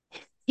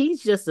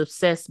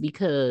obsessed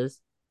because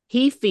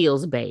he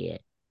feels bad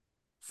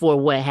for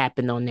what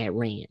happened on that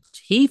ranch.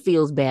 He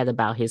feels bad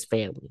about his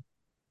family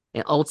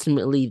and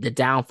ultimately the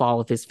downfall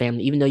of his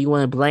family. Even though you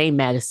want to blame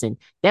Madison,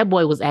 that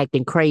boy was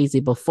acting crazy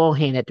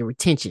beforehand at the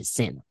retention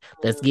center.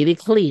 Let's get it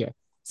clear.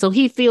 So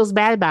he feels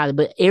bad about it,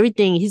 but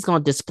everything he's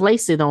gonna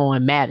displace it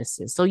on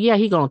Madison. So yeah,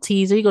 he gonna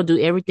tease her. He gonna do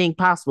everything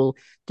possible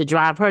to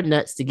drive her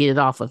nuts to get it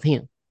off of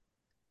him.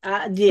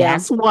 Yeah,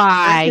 That's I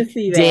why can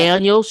see that.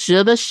 Daniel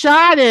should have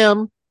shot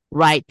him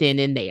right then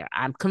and there.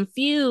 I'm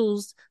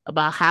confused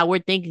about how we're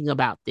thinking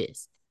about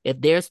this. If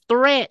there's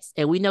threats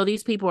and we know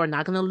these people are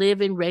not going to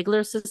live in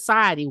regular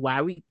society,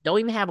 why we don't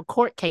even have a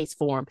court case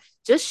for him,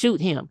 just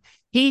shoot him.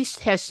 He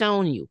has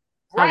shown you.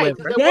 Right.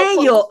 Because However,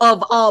 Daniel, of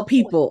what's all the point?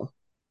 people.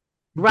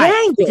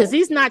 right, because Daniel.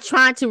 he's not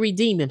trying to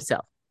redeem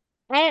himself.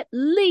 At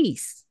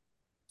least,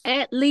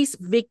 at least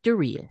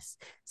Victor is.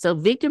 So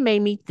Victor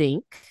made me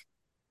think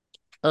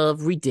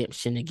of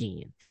redemption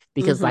again.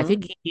 Because, like,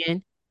 Mm-hmm.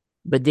 again,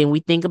 but then we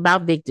think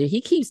about Victor.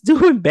 He keeps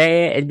doing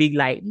bad and be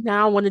like, no,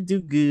 I want to do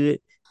good,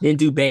 then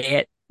do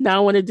bad. No, I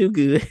want to do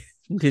good,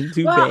 then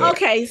do Well, bad.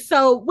 okay,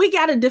 so we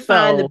got to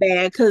define the So,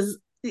 bad, because,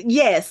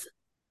 yes,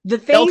 the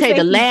things okay, that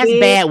the he last did,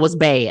 bad was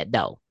bad,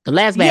 though. The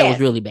last bad was yes,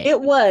 really bad.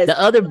 it was. The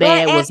other But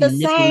bad at was the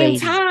same manipulating.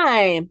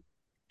 time,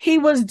 he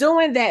was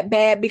doing that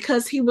bad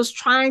because he was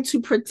trying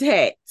to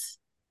protect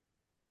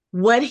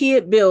what he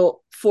had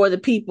built for the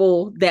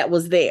people that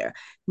was there.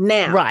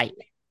 Now, Right.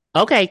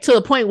 Okay, to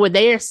the point where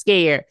they're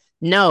scared.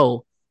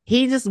 No,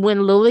 he just went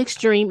a little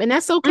extreme, and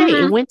that's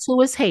okay. It mhm, went to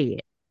his head.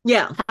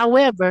 yeah,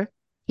 However,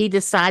 he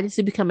decided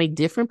to become a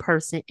different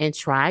person and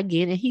try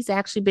again, and he's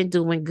actually been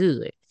doing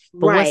good.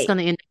 But what's right. going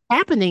to end up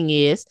happening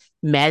is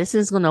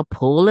Madison's going to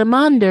pull him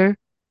under,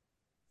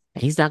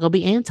 and he's not going to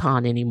be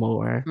Anton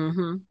anymore.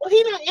 Hmm. Well,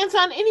 he not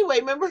Anton anyway.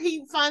 Remember,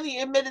 he finally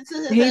admitted to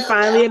his He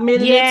finally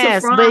admitted it to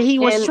Yes, but Franck, he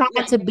was and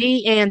trying to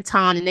be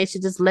Anton, and they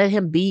should just let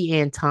him be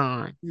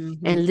Anton mhm,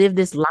 and live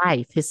this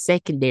life, his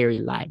secondary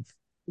life.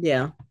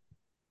 yeah.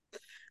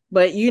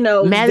 But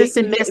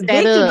Madison messed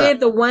that Victor up. did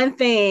the one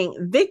thing.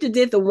 Victor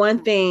did the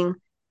one thing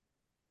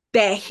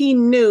that he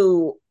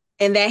knew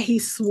and that he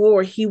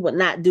swore he would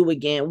not do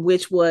again,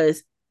 which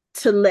was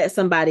to let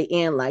somebody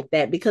in like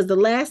that. Because the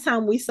last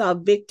time we saw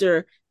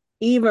Victor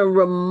even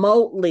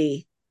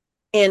remotely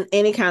in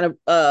any kind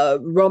of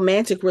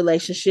romantic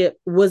relationship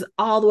was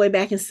all the way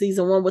back in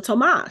season 1 with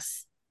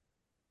Tomas.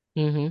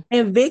 Mm-hmm.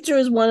 And Victor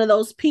is one of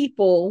those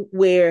people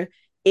where,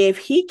 if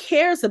he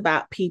cares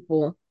about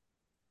people,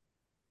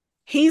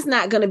 he's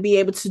not going to be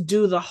able to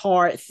do the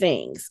hard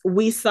things.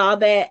 We saw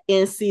that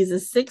in season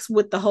 6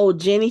 with the whole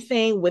Jenny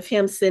thing, with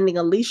him sending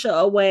Alicia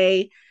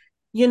away.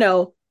 You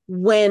know,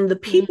 when the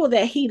Mm-hmm. people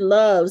that he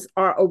loves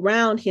are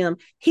around him,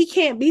 he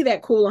can't be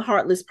that cool and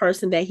heartless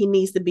person that he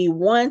needs to be,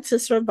 one, to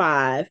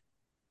survive,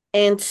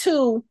 and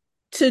two,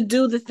 to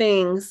do the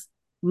things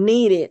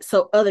needed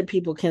so other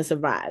people can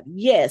survive.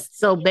 Yes,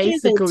 So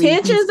his basically, he's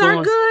intentions are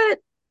going good,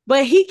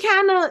 but he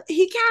kind of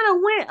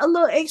went a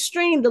little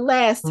extreme the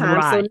last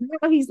time. So right.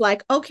 now he's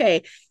like,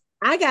 okay,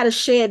 I gotta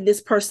shed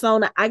this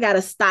persona. I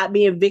gotta stop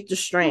being Victor Mhm.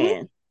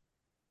 Strand.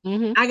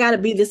 Mm-hmm. I gotta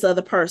be this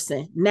other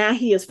person. Now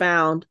he has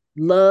found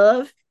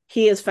love.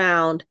 He has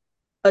found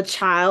a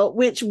child,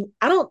 which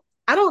I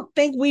don't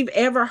think we've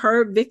ever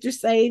heard Victor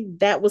say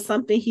that was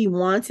something he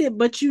wanted,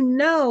 but you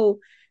know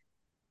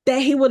that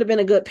he would have been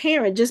a good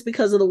parent just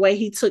because of the way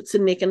he took to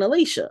Nick and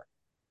Alicia.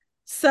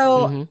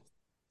 So Mm-hmm.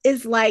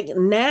 it's like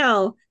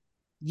now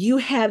you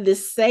have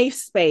this safe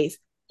space.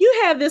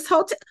 You have this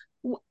hotel.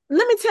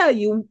 Let me tell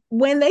you,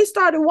 when they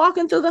started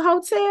walking through the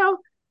hotel,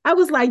 I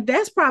was like,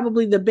 that's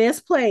probably the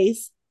best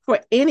place for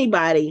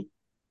anybody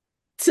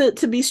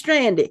to be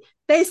stranded.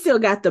 They still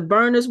got the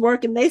burners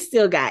working. They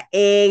still got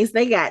eggs.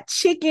 They got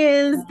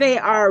chickens. They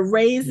are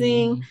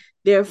raising Mm-hmm.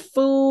 their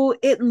food.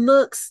 It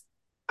looks,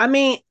 I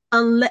mean,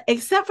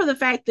 except for the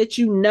fact that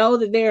you know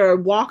that there are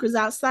walkers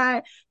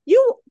outside,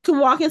 you can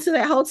walk into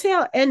that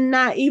hotel and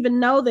not even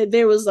know that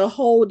there was a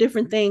whole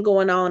different thing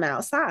going on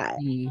outside.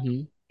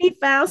 Mm-hmm. He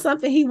found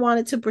something he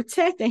wanted to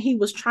protect, and he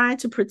was trying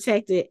to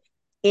protect it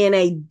in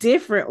a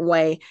different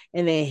way.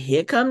 And then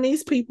here come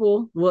these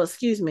people. Well,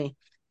 excuse me.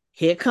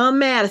 Here come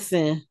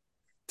Madison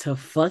to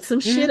fuck some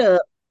shit Mm-hmm.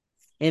 up.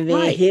 And then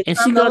Right. here And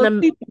she come those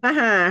gonna people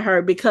behind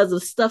her because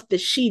of stuff that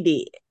she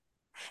did.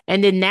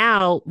 and then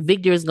now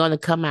Victor is gonna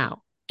come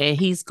out and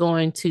he's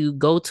going to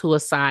go to a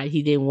side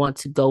he didn't want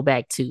to go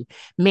back to.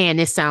 Man,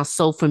 this sounds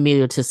so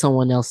familiar to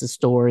someone else's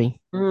story.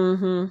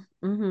 Mm-hmm.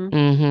 Mm-hmm.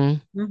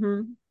 Mm-hmm.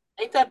 Mm-hmm.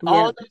 Ain't that Yeah.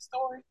 all that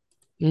story?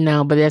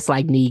 No, but that's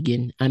like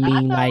Negan. I I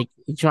mean, know. like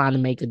trying to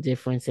make a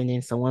difference and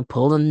then someone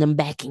pulling them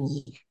back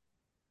in.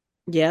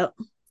 Yep.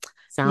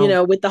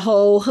 Sound With the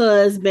whole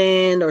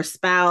husband or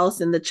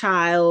spouse and the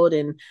child,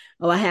 and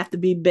oh, I have to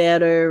be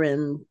better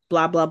and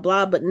blah blah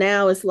blah. But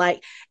now it's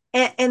like,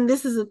 and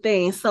this is the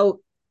thing.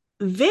 So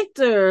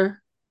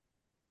Victor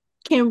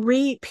can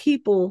read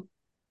people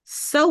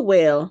so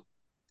well,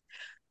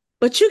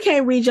 but you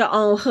can't read your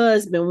own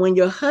husband when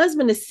your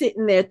husband is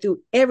sitting there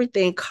through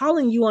everything,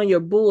 calling you on your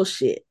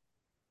bullshit.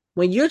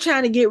 When you're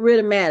trying to get rid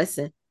of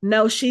Madison,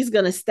 no, she's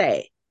gonna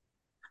stay.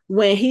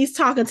 When he's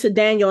talking to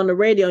Daniel on the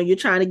radio and you're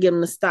trying to get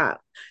him to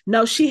stop,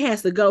 no, she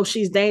has to go.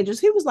 She's dangerous.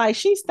 He was like,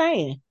 she's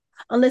staying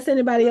unless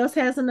anybody else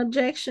has an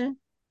objection.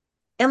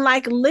 And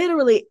like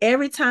literally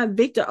every time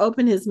Victor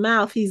opened his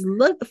mouth,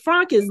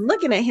 Frank is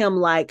looking at him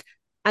like,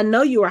 I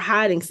know you are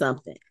hiding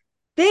something.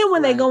 Then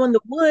when they Right. go in the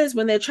woods,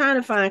 when they're trying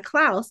to find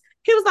Klaus,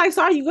 he was like,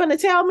 so are you going to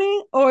tell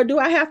me or do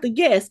I have to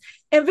guess?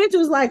 And Victor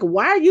was like,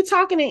 why are you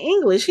talking in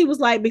English? He was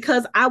like,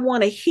 because I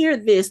want to hear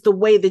this the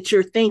way that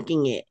you're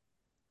thinking it.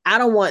 I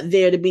don't want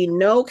there to be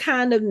no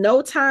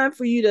time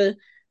for you to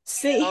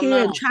sit Oh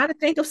here and no. try to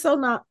think of so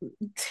not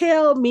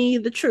tell me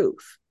the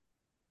truth.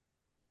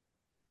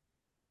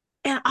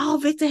 And all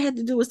Victor had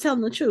to do was tell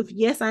him the truth.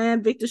 Yes, I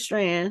am Victor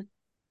Strand.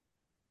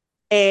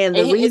 And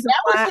the And reason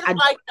that was why his I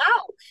like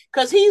out.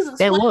 Because he's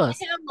that explaining to was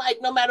him, like,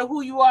 no matter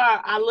who you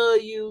are, I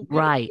love you.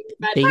 right.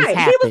 Everybody Things right,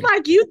 he was happen.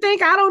 like, you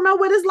think I don't know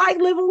what it's like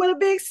living with a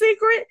big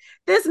secret?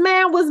 This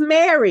man was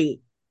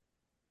married.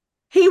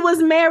 He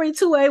was married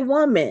to a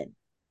woman.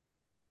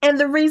 And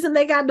the reason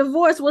they got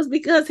divorced was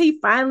because he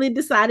finally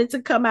decided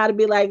to come out and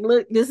be like,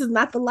 look, this is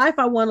not the life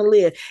I want to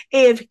live.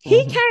 If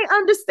he Mm-hmm. can't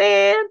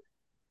understand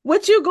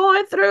what you're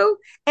going through,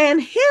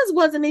 and his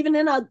wasn't even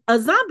in a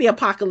zombie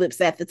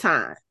apocalypse at the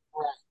time.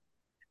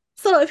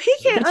 So if he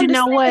can't But you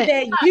know understand what?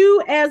 that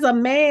you as a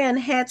man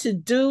had to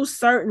do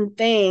certain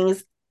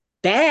things,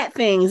 bad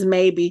things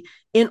maybe,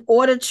 in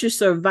order to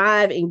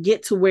survive and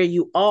get to where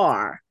you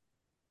are.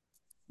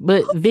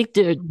 But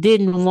Victor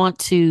didn't want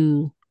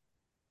to.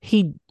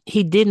 He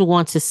didn't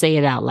want to say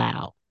it out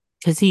loud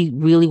because he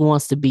really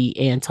wants to be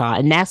anti,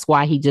 and that's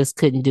why he just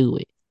couldn't do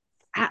it.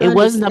 I It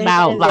wasn't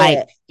about understand like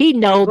that. he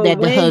know But that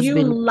the when you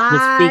husband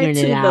was lie figuring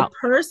it to the out.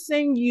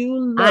 person you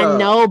I love,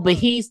 know, but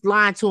he's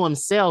lying to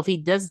himself. He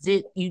does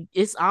it. You,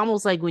 it's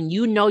almost like when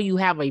you know you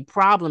have a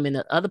problem, and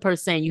the other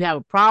person saying you have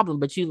a problem,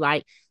 but you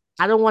like,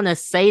 I don't want to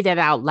say that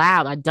out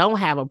loud. I don't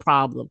have a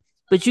problem,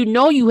 but you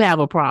know you have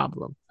a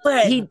problem.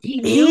 but He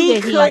knew he that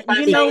It's could, like he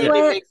by you know saying it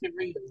what? makes it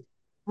real.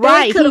 They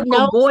right. could He have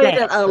knows avoided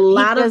that, a but he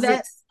lot of doesn't.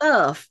 that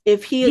stuff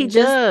if he He had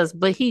just. does,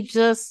 but he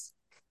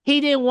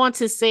didn't want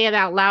to say it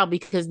out loud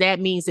because that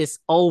means it's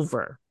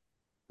over.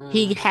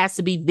 He Mm. has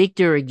to be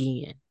Victor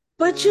again.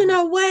 But you Mm.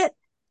 know what?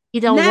 He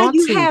don't Now want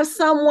you to. have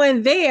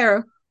someone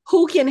there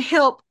who can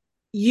help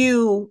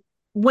you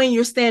when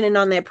you're standing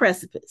on that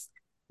precipice.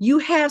 You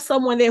have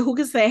someone there who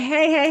can say,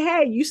 hey, hey,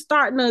 hey, you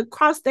starting to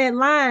cross that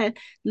line.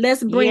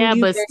 Let's bring Yeah,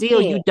 you but back still,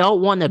 in. you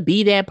don't want to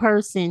be that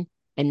person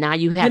and now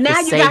you But have to now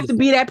you got save to it.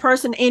 be that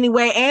person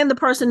anyway, and the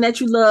person that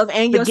you love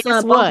and But your guess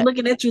son both what?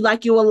 looking at you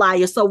like you're a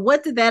liar. So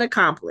what did that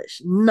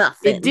accomplish? It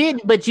Nothing.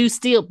 did, but you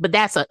still, but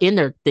that's an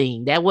inner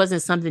thing. That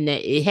wasn't something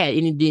that it had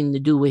anything to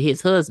do with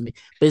his husband.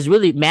 But it's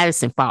really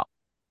Madison's fault.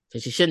 So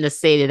she shouldn't have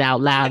said it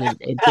out loud and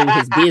threw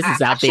his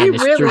business out there She in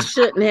the really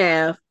street. shouldn't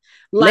have.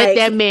 Let Like,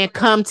 that man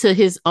come to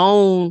his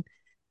own,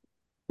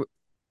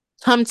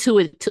 come to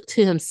it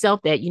to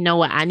himself that, you know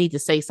what, I need to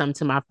say something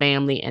to my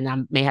family and I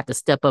may have to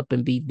step up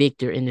and be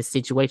victor in this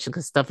situation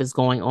because stuff is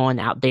going on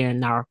out there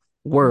in our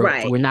world.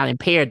 right. We're not in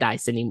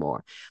paradise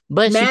anymore.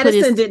 But she put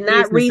his Madison did not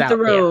business read the out there.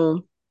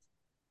 room.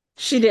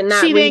 She did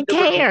not She read didn't the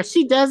room. care.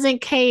 She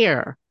doesn't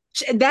care.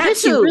 That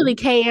Does she too. really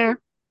care?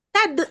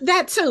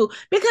 That too.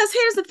 Because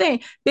here's the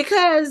thing.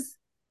 Because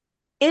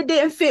it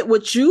didn't fit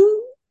what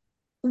you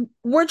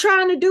were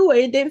trying to do, or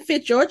it didn't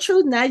fit your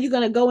truth. Now you're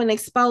gonna go and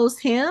expose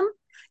him.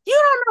 You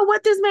don't know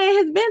what this man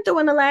has been through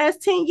in the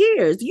last 10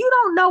 years. You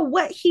don't know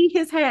what he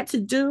has had to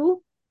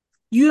do.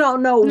 You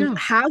don't know No.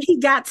 how he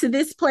got to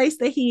this place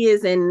that he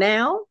is in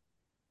now.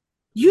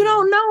 You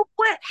don't know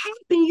what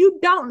happened. You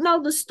don't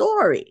know the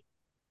story.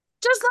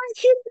 Just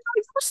like he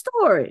know your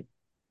story.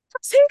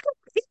 He could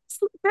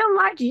been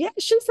like, yeah,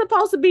 she's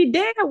supposed to be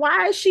dead.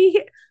 Why is she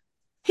here?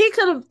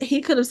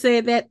 He could have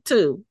said that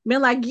too.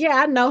 Been like, yeah,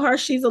 I know her.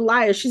 She's a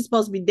liar. She's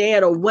supposed to be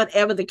dead, or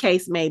whatever the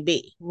case may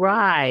be.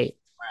 Right.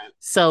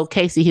 So,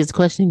 Casey, here's the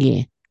question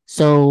again.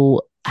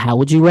 So, how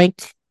would you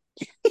rank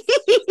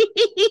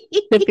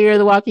the Fear of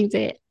the Walking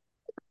Dead?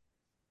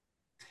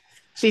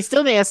 She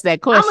still didn't answer that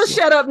I'm gonna question.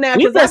 shut up now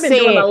We because I've just been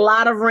doing a said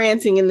lot of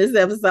ranting in this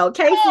episode.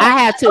 Casey, I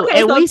have to,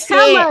 okay, and so we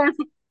said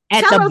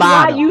at tell the us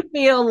why bottom, you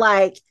feel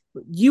like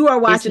you are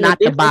it's watching a not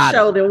the different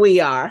show bottom. than we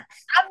are.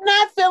 I'm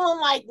not feeling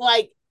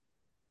like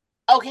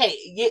okay,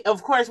 yeah,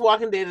 of course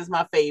Walking Dead is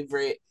my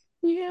favorite.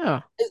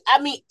 Yeah.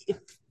 I mean,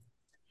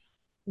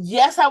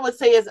 yes, I would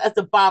say it's at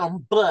the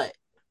bottom, but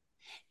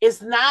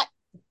it's not,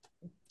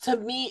 to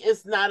me,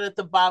 it's not at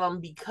the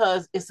bottom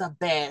because it's a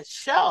bad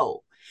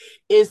show.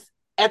 It's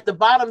at the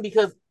bottom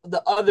because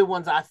the other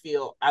ones I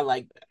feel I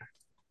like better.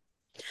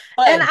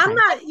 And But I'm Okay.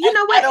 not, you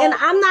know I what? And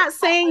don't I'm not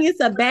saying it's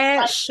a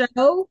bad like,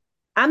 show.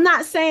 I'm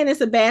not saying it's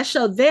a bad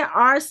show. There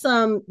are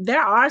some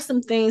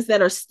things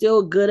that are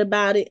still good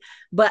about it,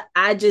 but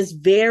I just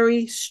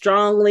very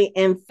strongly,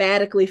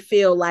 emphatically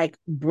feel like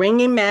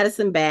bringing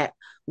Madison back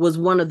was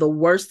one of the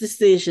worst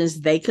decisions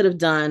they could have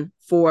done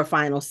for a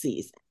final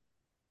season.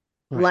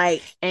 Right.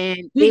 Like,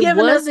 And you're it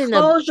giving us wasn't a,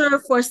 closure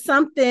for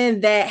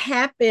something that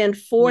happened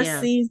four yeah,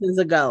 seasons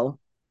ago.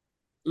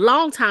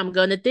 long time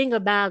ago. And the thing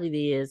about it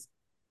is,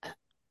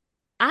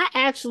 I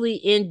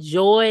actually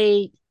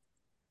enjoyed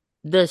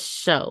the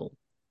show.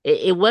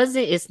 It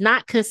wasn't, it's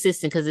not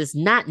consistent because it's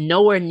not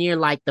nowhere near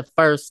like the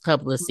first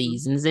couple of Mhm.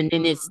 seasons. And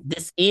then it's Mhm.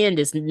 this end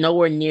is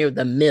nowhere near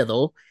the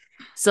middle.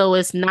 So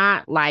it's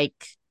not like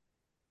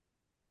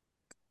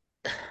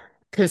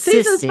Seasons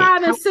consistent.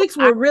 5 and 6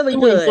 I were really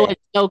do enjoy good.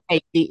 the show,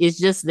 Casey. It's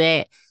just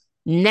that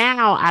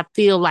now I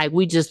feel like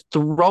we just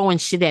throwing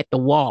shit at the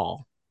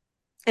wall.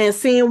 And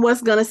seeing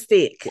what's gonna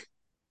stick.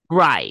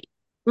 Right.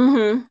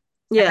 Mm-hmm. And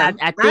Yeah,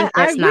 I I, think I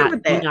that's agree not,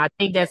 with that. I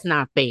think that's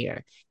not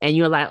fair. And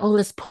you're like, oh,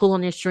 let's pull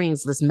on their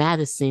strings, let's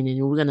Madison,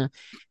 and we're gonna,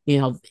 you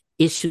know,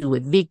 issue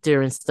with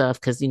Victor and stuff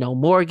because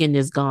Morgan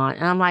is gone.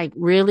 And I'm like,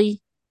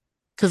 really?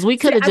 Because we See,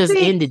 could have I just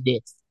think, ended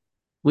this.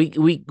 We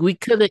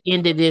could have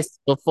ended this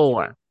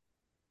before.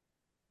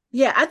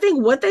 yeah, I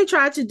think what they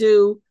tried to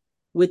do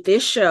with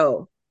this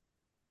show,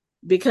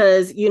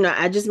 because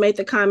I just made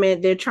the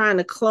comment they're trying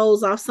to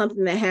close off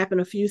something that happened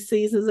a few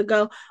seasons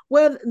ago.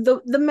 Well,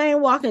 the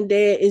main Walking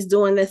Dead is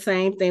doing the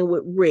same thing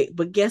with Rick,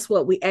 but guess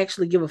what? We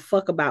actually give a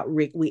fuck about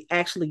Rick. We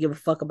actually give a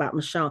fuck about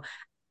Michonne.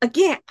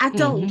 Again, I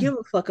don't Mm-hmm. give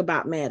a fuck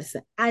about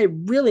Madison. I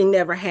really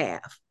never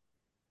have.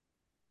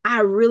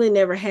 I really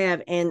never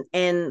have.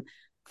 And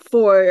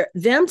for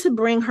them to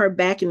bring her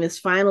back in this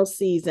final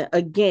season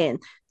again,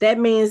 that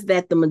means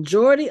that the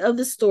majority of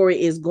the story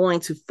is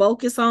going to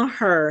focus on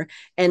her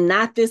and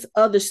not this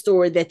other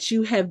story that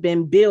you have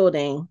been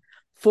building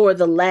for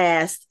the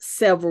last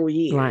several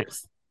Right.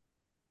 years.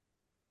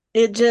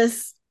 It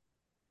just,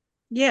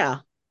 yeah.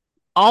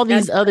 All I,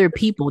 these other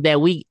people that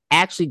we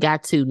actually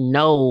got to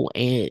know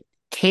and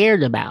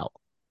cared about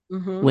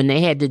mm-hmm. when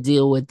they had to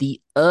deal with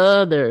the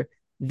other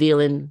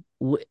villain,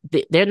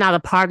 they're not a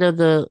part of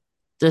the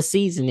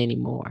season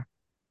anymore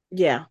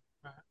Yeah.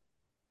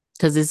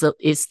 because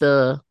it's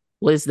the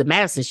what is the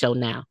Madison show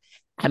now.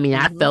 I mean,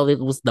 I Mm-hmm. felt it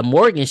was the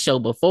Morgan show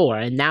before,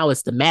 and now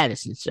it's the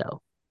Madison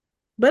show.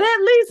 But at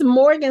least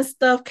Morgan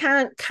stuff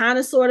kind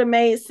of sort of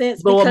made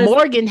sense But because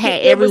Morgan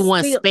had it was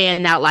everyone still.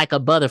 span out like a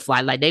butterfly,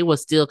 like they were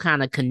still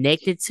kind of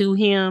connected to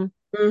him.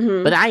 But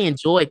Mm-hmm. I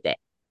enjoyed that.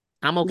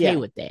 I'm okay Yeah.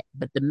 with that.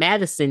 But the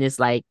Madison is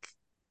like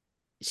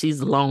she's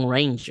a Lone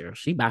Ranger.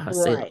 She by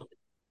herself. Right.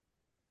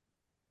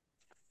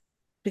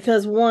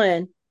 Because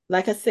one,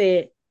 like I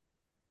said,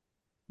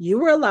 you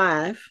were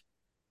alive.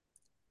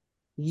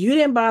 You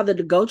didn't bother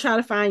to go try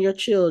to find your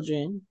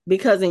children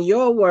because, in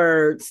your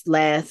words,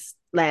 last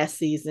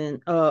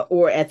season,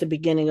 or at the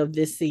beginning of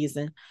this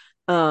season,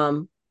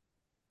 um,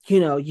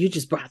 you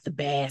just brought the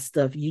bad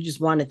stuff. You just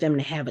wanted them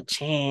to have a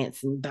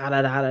chance and da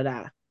da da da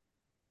da.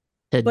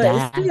 To But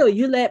it's die. still,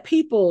 you let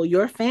people,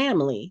 your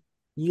family,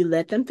 you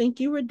let them think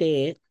you were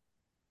dead.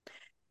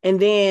 And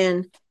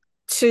then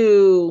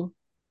to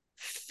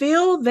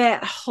fill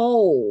that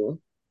hole,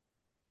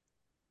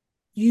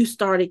 you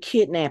started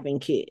kidnapping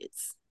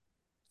kids.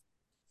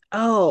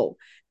 Oh,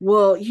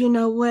 well, you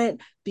know what?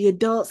 The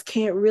adults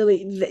can't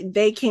really,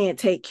 they can't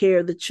take care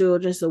of the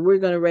children. So we're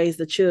going to raise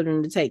the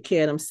children to take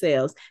care of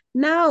themselves.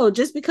 No,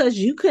 just because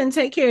you couldn't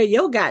take care of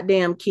your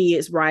goddamn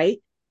kids, right?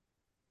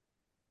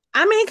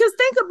 I mean, because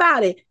think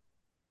about it.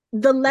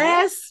 The Yeah.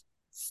 last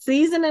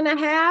season and a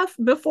half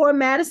before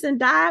Madison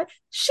died,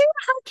 she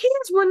and her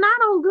kids were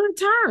not on good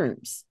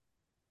terms.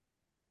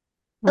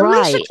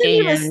 Alicia Right. couldn't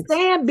even And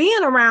stand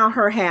being around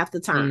her half the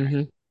time.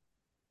 mhm.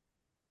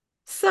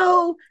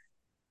 So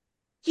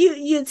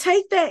you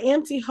take that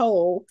empty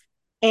hole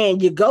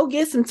and you go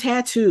get some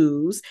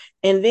tattoos,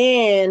 and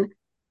then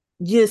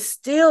you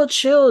steal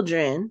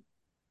children.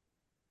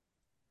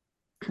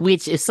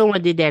 Which if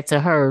someone did that to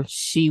her,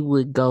 she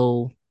would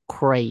go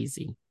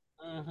crazy.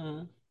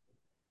 Mm-hmm.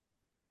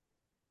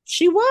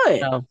 She would.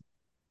 So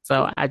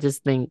so I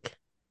just think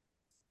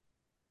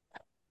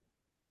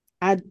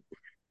I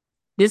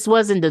this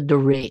wasn't the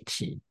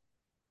direction.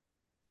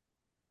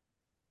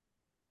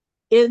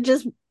 it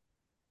just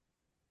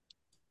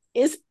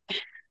it's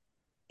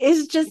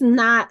it's just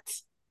not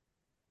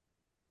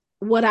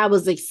what I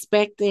was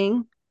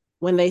expecting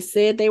when they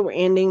said they were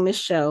ending the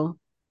show.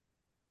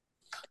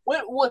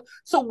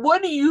 So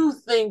what do you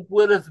think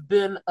would have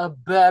been a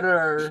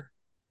better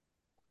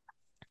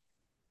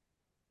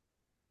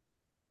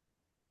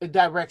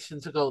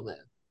direction to go then?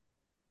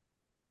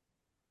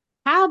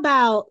 How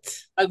about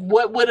Like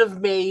what would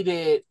have made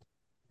it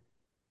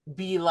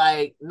be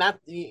like not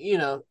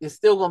it's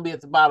still going to be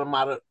at the bottom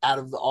out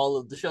of all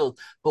of the shows,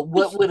 but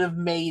what would have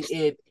made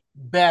it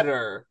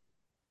better?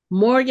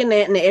 Morgan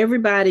and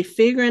everybody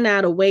figuring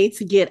out a way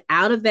to get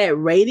out of that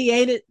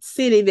radiated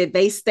city that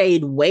they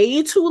stayed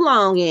way too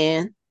long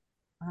in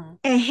Mm-hmm.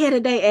 and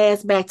headed their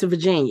ass back to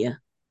Virginia?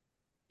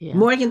 Yeah.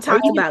 Morgan Or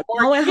talked even about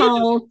more going kids.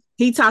 home.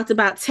 He talked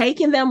about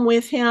taking them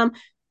with him.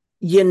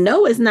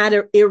 It's not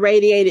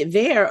irradiated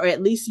there, or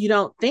at least you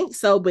don't think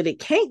so, but it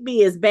can't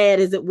be as bad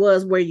as it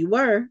was where you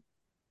were.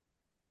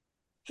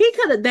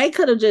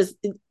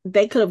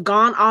 They could have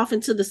gone off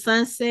into the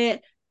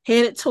sunset,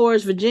 headed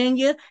towards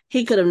Virginia.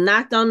 He could have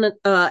knocked on the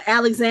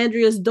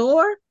Alexandria's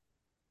door,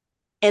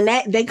 and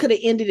that they could have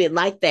ended it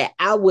like that.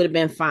 I would have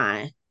been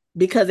fine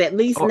because at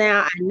least Or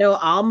now I know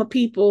all my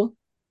people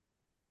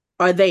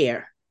are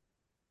there.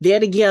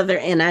 They're together,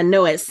 and I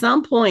know at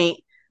some point,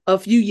 a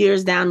few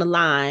years down the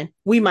line,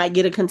 we might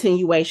get a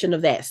continuation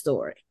of that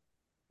story.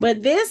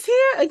 But this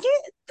here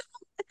again,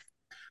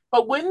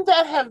 But wouldn't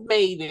that have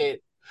made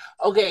it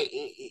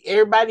okay?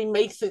 Everybody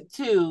makes it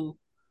too.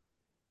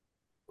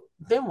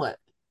 Then what?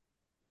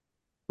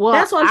 well,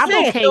 that's what I'm I'm You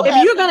saying. okay. still If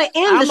have you're people. gonna end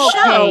You the I'm still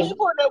have okay. show,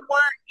 people that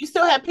weren't. You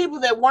still have people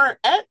that weren't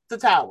at the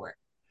tower.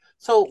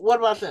 So what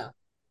about them?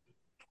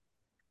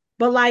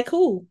 but like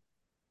who?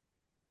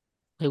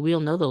 Like, we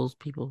don't know those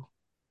people.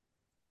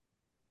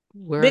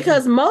 Where are they?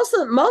 Because most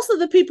of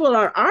the people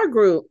on our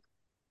group,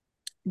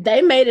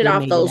 they made it They off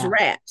made it those out.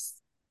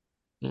 raps.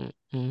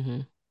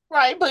 Mm-hmm.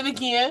 Right, but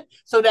again,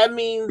 so that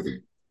means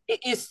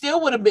it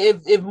still would have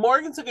been if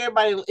Morgan took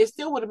everybody, it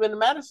still would have been the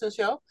Madison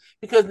show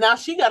because now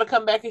she got to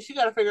come back and she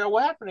got to figure out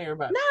what happened to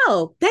everybody.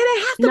 No, they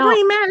didn't have to No,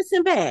 bring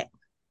Madison back.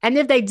 and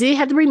if they did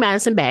have to bring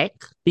Madison back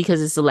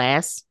because it's the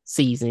last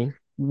season,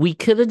 we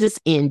could have just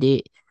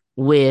ended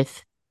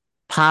with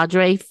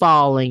Padre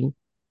falling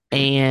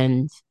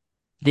and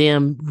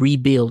them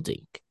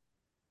rebuilding.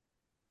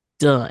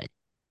 Done.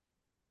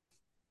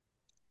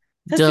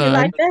 Cause see,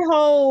 like Done. that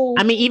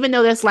I whole mean, even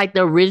though that's like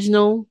the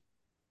original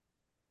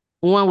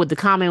one with the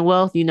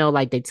Commonwealth,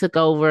 like they took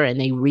over and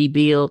they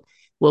rebuild.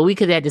 Well, we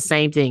could have the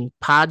same thing.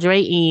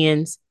 Padre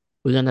ends.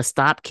 We're gonna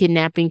stop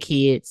kidnapping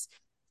kids.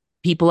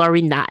 People are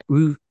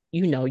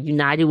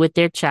united with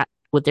their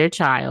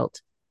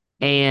child,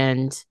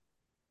 and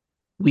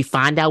we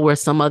find out where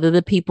some other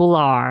the people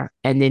are,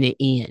 and then it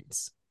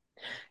ends.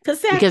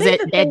 Cause see, I Because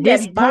think at, the at thing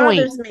this that point,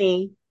 bothers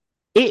me,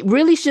 it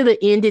really should have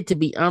ended, to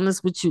be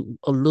honest with you,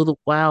 a little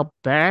while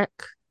back,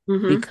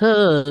 mm-hmm.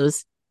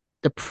 because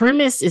the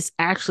premise is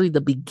actually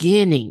the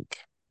beginning.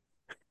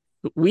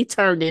 We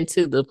turned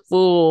into the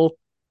full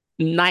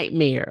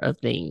nightmare of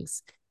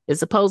things. It's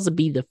supposed to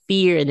be the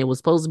fear, and it was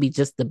supposed to be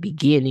just the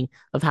beginning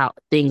of how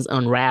things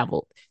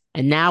unraveled.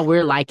 And now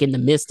we're like in the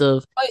midst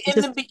of But in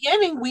just the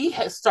beginning, we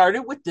had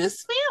started with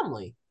this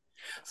family,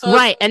 so it's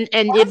right. And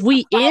if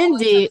we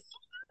ended,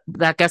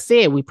 like I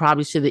said, we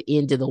probably should have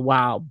ended a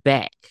while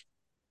back.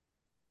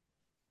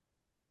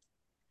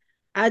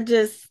 I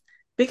just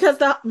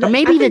because Or I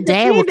maybe the think the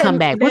dad thing would come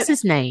back. What's that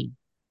his name?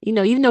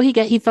 Even though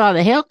he fell out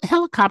of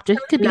helicopter, he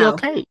could be no,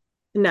 okay.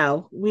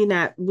 no, we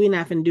not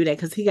gonna do that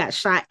because he got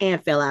shot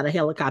and fell out of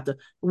helicopter.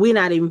 We're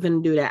not even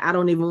gonna do that. I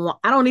don't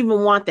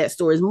even want that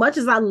story. As much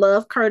as I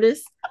love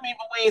Curtis, I mean,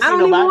 but we ain't I seen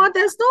don't even nobody. want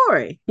that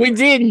story. We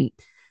didn't.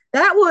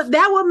 that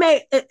would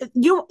make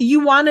you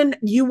want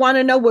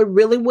to know what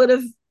really would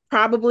have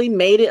probably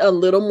made it a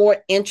little more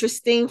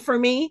interesting for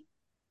me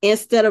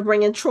instead of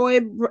bringing Troy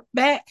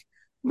back.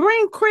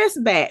 Bring Chris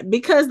back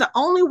because the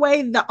only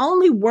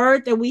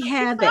word that we He's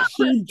had that not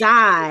he Chris.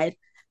 died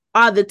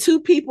are the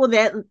two people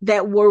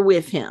that were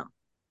with him.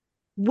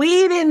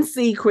 We didn't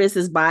see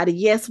Chris's body.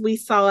 Yes, we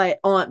saw it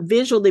on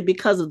visually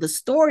because of the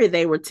story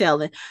they were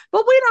telling,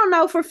 but we don't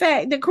know for a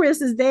fact that Chris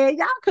is dead.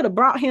 Y'all could have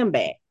brought him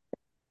back.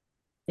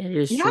 That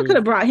is Y'all could true.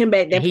 have brought him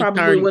back. And That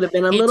probably would have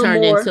been a he little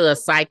turned more. into a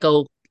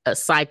psycho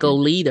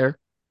leader,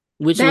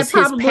 which That was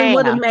his probably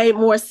would have path. made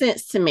more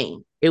sense to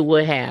me. It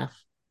would have.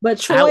 But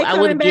I Troy I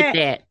coming would get back,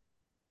 that.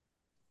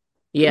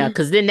 Yeah,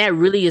 because then that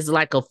really is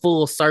like a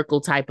full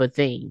circle type of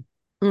thing.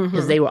 Because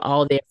mm-hmm. they were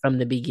all there from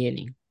the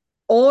beginning.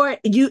 or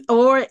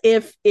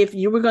if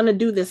you were going to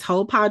do this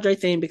whole Padre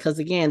thing, because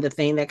again, the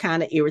thing that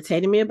kind of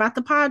irritated me about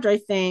the Padre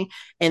thing,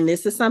 and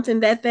this is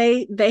something that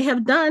they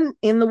have done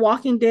in The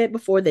Walking Dead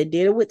before. They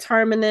did it with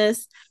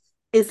Terminus.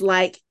 It's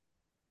like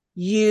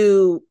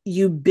you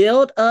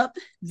build up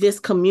this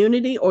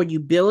community or you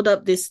build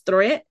up this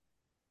threat,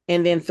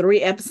 and then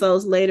 3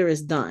 episodes later it's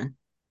done.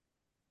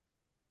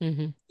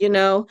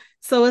 Mm-hmm.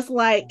 So it's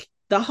like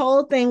the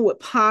whole thing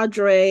with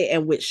Padre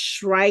and with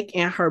Shrike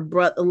and her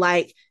brother,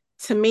 like,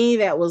 to me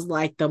that was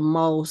like the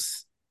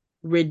most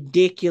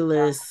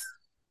ridiculous.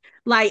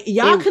 Like,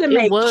 y'all could have It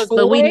made was, Troy.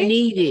 but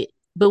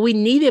we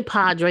needed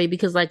Padre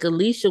because like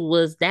Alicia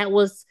was that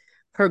was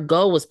her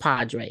goal was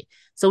Padre.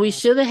 So we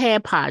should have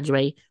had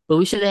Padre, but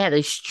we should have had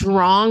a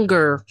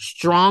stronger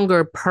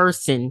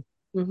person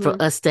for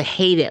Mm-hmm. us to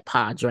hate at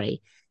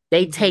Padre.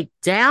 They Mm-hmm. take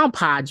down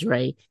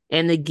Padre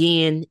and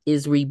again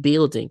is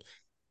rebuilding.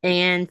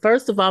 And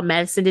first of all,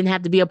 Madison didn't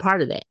have to be a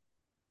part of that.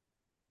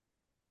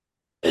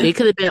 It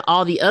could have been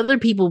all the other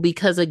people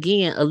because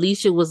again,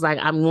 Alicia was like,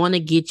 I want to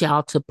get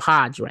y'all to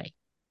Padre.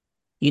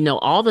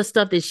 All the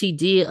stuff that she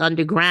did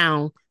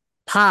underground,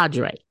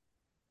 Padre.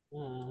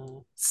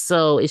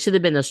 So it should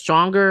have been a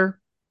stronger,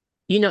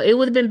 it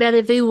would have been better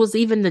if it was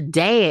even the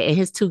dad and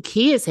his two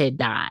kids had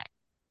died.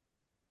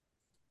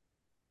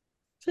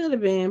 Should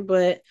have been,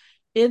 but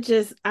it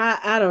just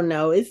I don't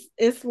know.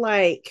 It's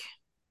like,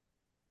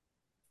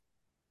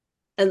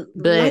 and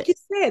like But you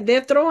said,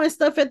 they're throwing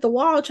stuff at the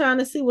wall trying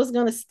to see what's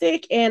gonna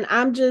stick. And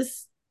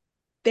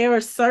there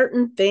are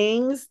certain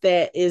things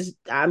that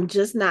I'm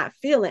just not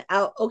feeling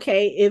out.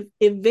 Okay,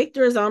 if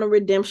Victor is on a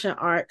redemption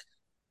arc,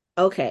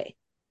 okay,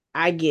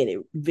 I get it.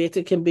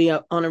 Victor can be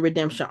on a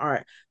redemption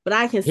arc, but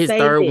I can his say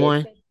third this.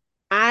 one,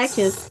 I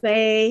can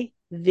say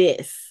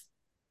this.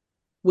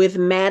 With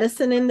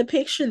Madison in the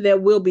picture, there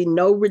will be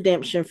no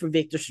redemption for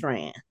Victor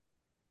Strand.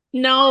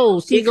 no,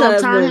 she's gonna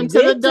Because turn when him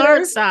to the dark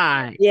Victor,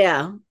 side.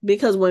 yeah,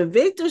 because when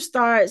Victor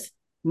starts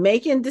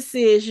making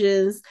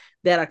decisions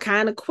that are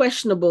kind of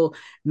questionable,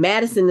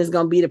 Madison is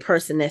going to be the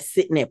person that's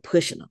sitting there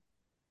pushing them.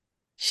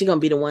 She's going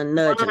to be the one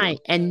nudging them. Right.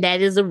 And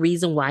that is a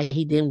reason why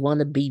he didn't want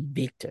to be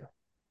Victor.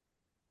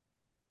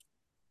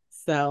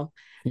 So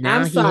I'm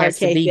Now he sorry, has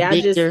to be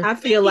Casey. Victor. I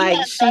feel He like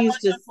has that she's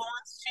much just,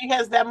 influence. She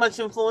has that much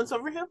influence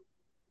over him.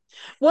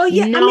 well,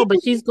 yeah, I No, mean, but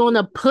she's going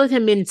to put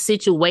him in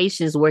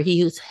situations where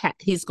he's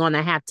going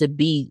to have to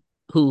be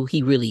who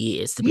he really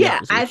is, to be yeah,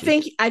 honest I with you.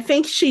 think I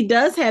think she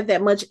does have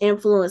that much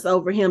influence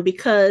over him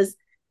because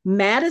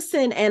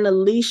Madison and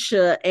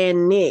Alicia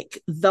and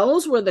Nick,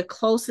 those were the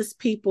closest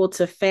people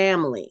to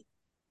family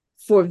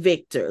for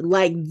Victor.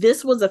 Like,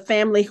 this was a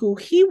family who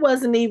he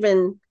wasn't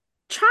even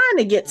trying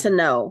to get to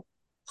know,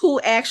 who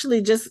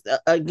actually just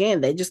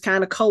again, they just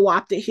kind of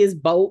co-opted his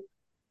boat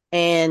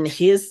and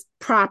his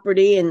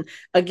property. And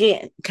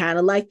again, kind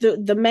of like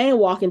the main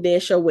Walking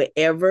Dead show,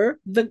 wherever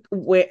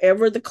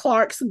the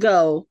Clarks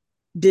go,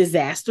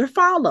 disaster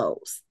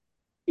follows.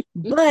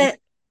 But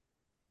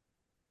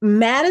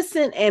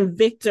Madison and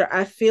Victor,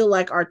 I feel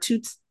like, are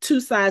two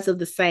sides of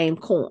the same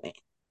coin.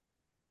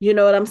 You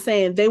know what I'm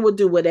saying? They will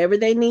do whatever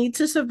they need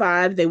to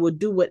survive. They will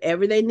do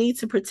whatever they need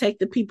to protect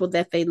the people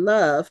that they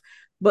love.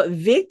 But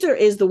Victor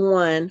is the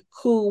one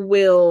who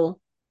will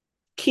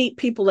keep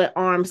people at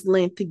arm's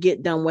length to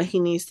get done what he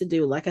needs to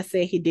do. Like I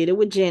said, he did it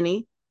with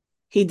Jenny.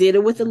 He did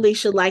it with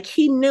Alicia. Like,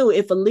 he knew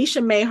if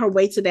Alicia made her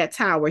way to that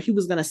tower, he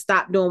was going to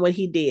stop doing what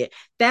he did.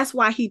 That's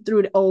why he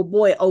threw the old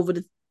boy over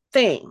the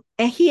thing.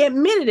 And he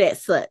admitted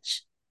as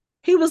such.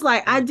 He was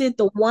like, I did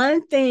the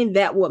one thing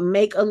that would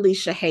make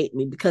Alicia hate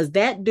me because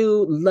that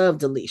dude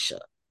loved Alicia.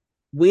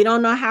 We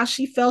don't know how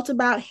she felt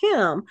about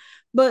him,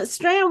 but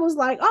Strand was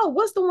like, oh,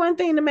 what's the one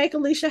thing to make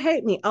Alicia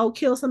hate me? Oh,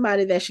 kill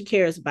somebody that she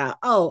cares about.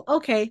 Oh,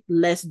 okay,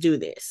 let's do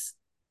this.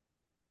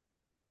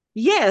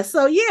 Yeah,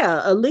 so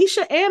yeah,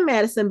 Alicia and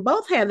Madison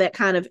both have that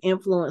kind of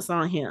influence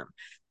on him.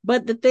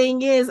 But the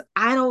thing is,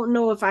 I don't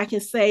know if I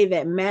can say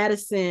that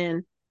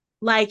Madison,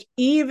 like,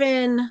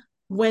 even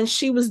when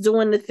she was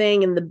doing the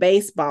thing in the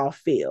baseball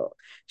field,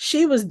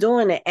 she was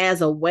doing it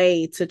as a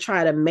way to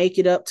try to make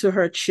it up to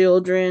her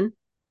children,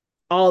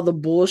 all the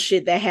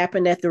bullshit that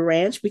happened at the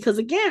ranch, because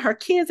again, her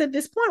kids at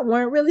this point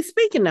weren't really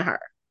speaking to her.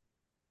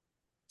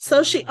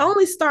 So she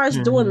only starts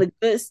doing Mm-hmm. the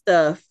good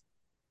stuff,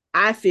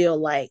 I feel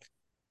like,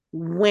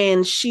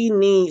 when she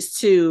needs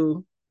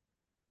to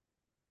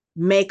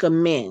make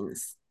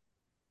amends.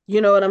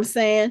 You know what I'm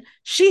saying?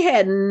 She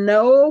had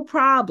no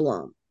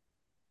problem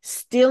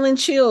stealing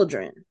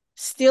children,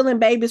 stealing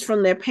babies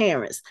from their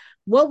parents.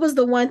 What was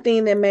the one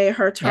thing that made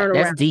her turn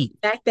That's around? deep.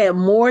 The fact that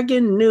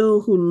Morgan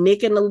knew who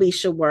Nick and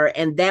Alicia were,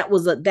 and that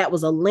was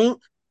a link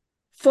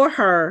for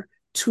her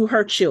to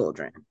her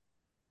children.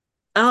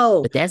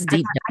 Oh, But that's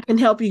deep. I can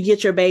help you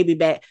get your baby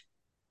back.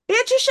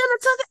 Bitch, you shouldn't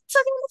have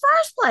took it in the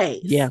first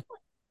place. Yeah.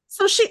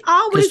 So she Because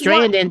always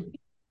wanted.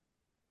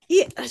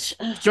 Yeah,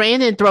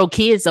 Strand didn't throw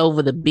kids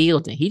over the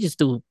building. He just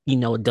threw,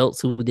 adults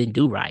who didn't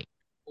do right.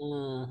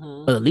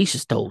 Mm-hmm. But Alicia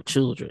stole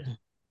children.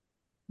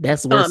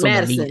 That's worse on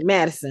the meter. I'm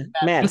Madison.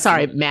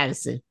 sorry,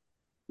 Madison.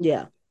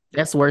 Yeah,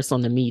 That's worse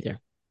on the meter.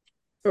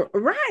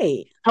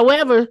 right.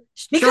 However,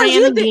 Because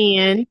you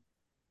did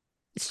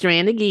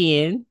Strand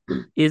again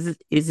is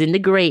in the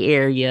gray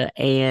area,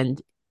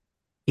 and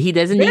he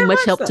doesn't need very much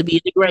much help so. to be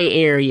in the gray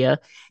area.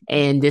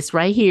 And this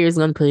right here is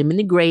going to put him in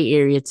the gray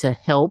area to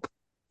help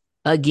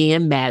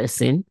again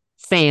Madison,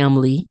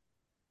 family,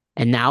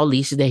 and now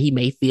Alicia that he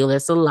may feel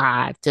that's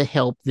alive to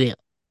help them.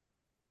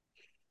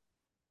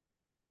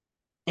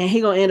 And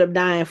he gonna end up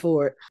dying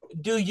for it.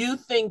 Do you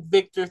think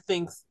Victor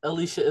thinks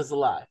Alicia is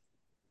alive?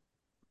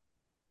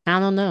 I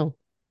don't know.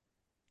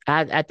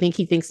 I think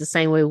he thinks the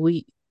same way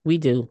we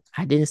do.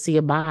 I didn't see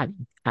a body.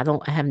 I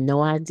have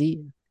no idea.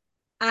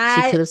 She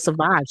I could have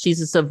survived.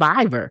 She's a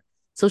survivor.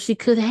 So she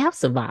could have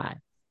survived.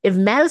 If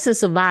Madison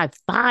survived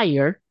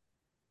fire,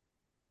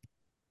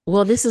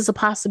 well, this is a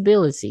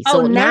possibility.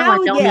 oh So now I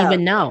now don't yeah,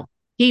 even know.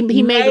 He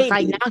made it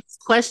like now maybe. he's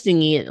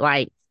questioning it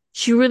like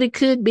she really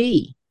could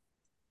be.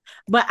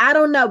 But I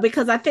don't know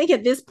because I think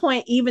at this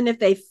point, even if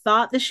they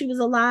thought that she was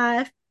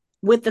alive,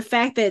 with the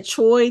fact that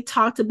Troy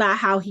talked about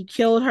how he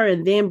killed her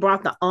and then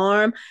brought the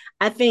arm,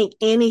 I think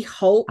any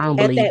hope I don't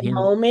at believe that him.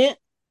 moment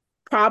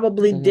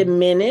probably Mhm.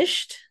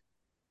 diminished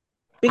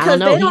I don't because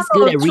know. He's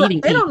good at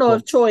reading They don't know if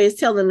people. Troy is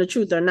telling the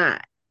truth or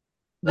not.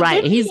 But Right.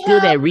 And didn't he's we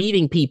good have at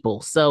reading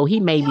people. So he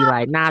may be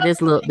like, nah,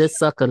 this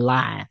sucker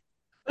lying.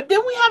 But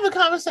then we have a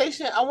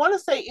conversation. I want to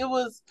say it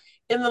was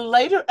in the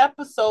later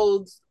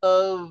episodes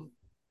of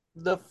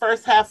the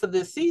first half of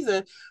this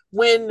season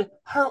when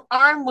her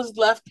arm was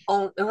left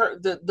on her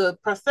the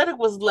prosthetic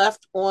was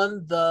left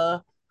on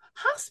the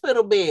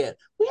hospital bed.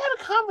 We had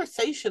a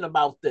conversation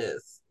about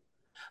this.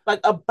 Like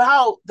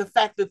about the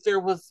fact that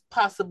there was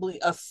possibly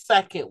a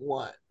second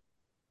one.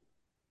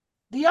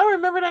 Do y'all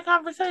remember that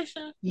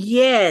conversation?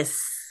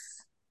 Yes,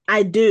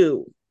 I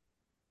do.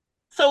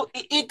 So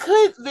it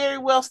could very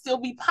well still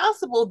be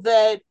possible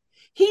that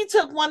he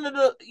took one of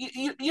the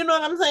you know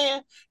what I'm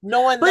saying,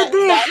 knowing But that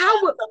then that has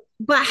something to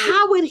do with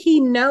how would he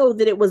know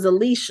that it was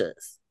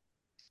Alicia's?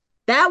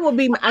 That would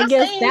be, I'm I not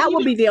guess saying that he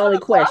would be didn't the run only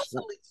across question.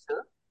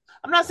 Alicia.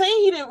 I'm not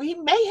saying he didn't. He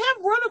may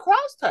have run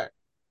across her,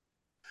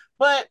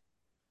 but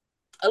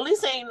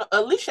Alicia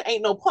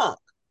ain't no punk.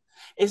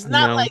 It's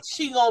not No. like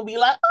she gonna be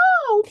like,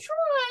 oh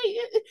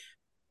Troy,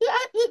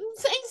 I ain't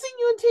seen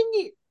you in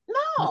 10 years.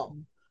 No,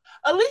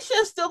 Alicia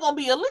is still gonna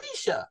be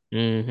Alicia.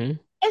 Mm-hmm.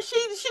 And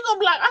she gonna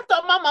be like, I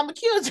thought my mama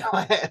killed your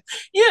ass.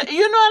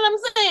 You know what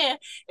I'm saying?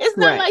 It's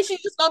not Right. like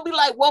she's just gonna be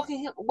like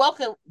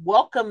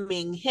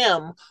welcoming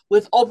him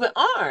with open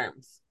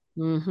arms.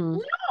 Mm-hmm.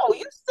 No,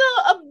 you still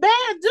a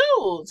bad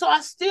dude. So I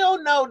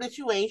still know that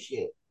you ain't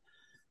shit.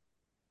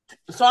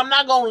 So I'm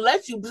not gonna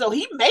let you. So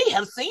he may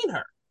have seen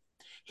her.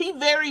 He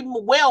very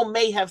well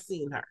may have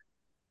seen her.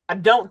 I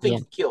don't think Yeah.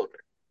 he killed her.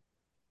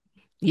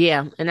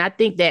 Yeah. And I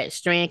think that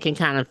Strand can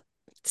kind of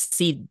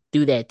see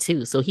do that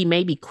too. So he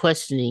may be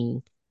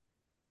questioning.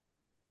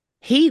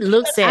 He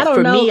looks I at, don't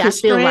for know me, I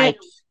because feel like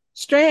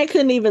Strand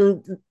couldn't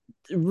even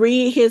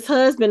read his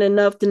husband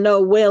enough to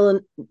know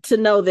to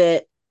know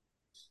that,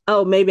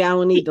 oh, maybe I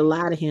don't need to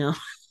lie to him.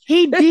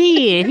 he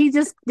did. He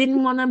just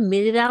didn't want to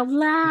admit it out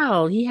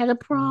loud. He had a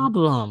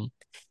problem.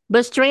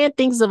 But Strand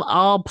thinks of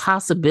all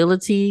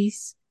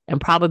possibilities and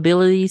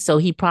probabilities. So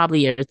he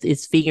probably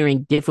is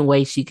figuring different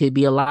ways she could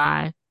be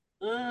alive.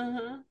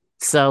 Mm-hmm.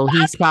 So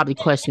he's probably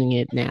questioning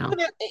it now.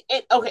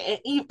 Okay, and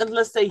even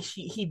let's say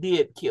he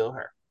did kill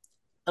her.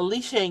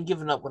 Alicia ain't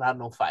giving up without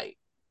no fight.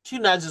 She's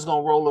not just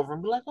gonna roll over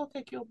and be like,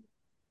 "Okay, kill me."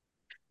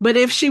 But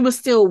if she was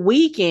still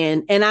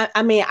weakened, and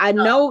I mean, I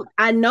know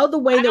the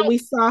way I that don't, we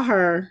saw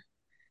her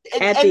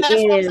at and the that's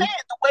what I'm end. saying.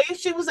 The way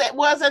she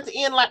was at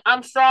the end, like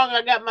I'm strong.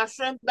 I got my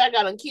strength back.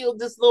 I done killed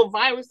this little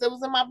virus that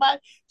was in my body.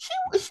 She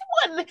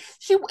wasn't.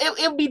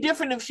 It'd be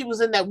different if she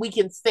was in that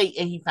weakened state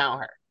and he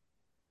found her.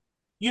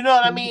 You know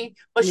what I mean?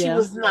 But she Yeah.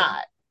 was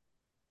not.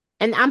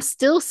 And I'm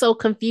still so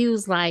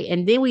confused. Like,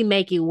 and then we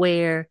make it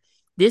where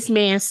this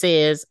man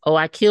says, oh,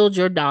 I killed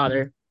your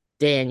daughter,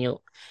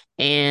 Daniel,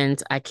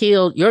 and I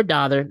killed your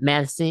daughter,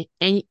 Madison,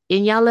 and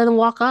y'all let him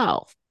walk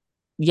off.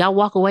 Y'all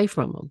walk away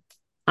from him.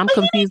 I'm But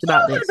he didn't confused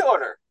about kill her this.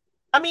 daughter.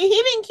 I mean,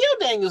 he didn't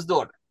kill Daniel's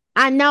daughter.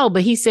 I know,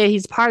 but he said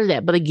he's part of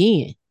that. But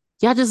again,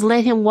 y'all just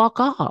let him walk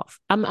off.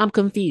 I'm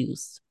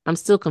confused. I'm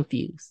still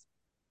confused.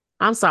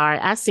 I'm sorry.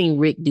 I've seen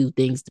Rick do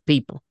things to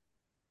people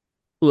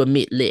who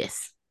admit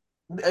less.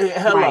 Right.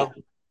 Hello.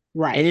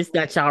 Right. and it's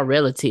not y'all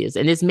relatives.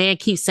 And this man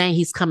keeps saying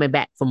he's coming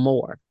back for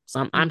more. So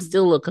I'm Mm-hmm.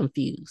 still a little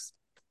confused.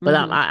 But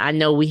Mm-hmm. I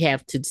know we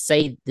have to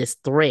say this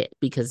threat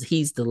because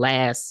he's the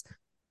last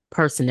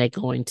person they're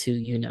going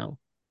to,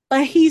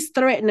 But he's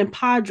threatening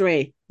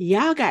Padre.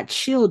 Y'all got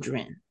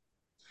children.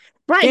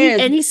 Right. There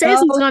is He says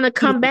no he's going to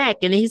come need. back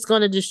and he's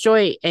going to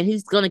destroy and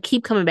he's going to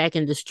keep coming back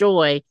and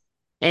destroy.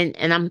 And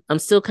I'm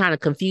still kind of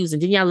confused.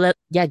 And then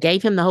y'all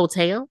gave him the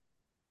hotel?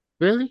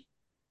 Really?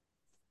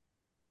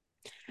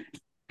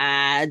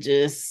 I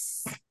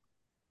just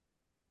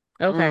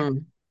Okay.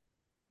 mm.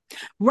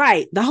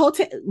 Right. The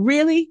hotel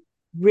really,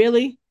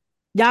 really.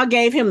 Y'all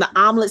gave him the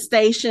omelet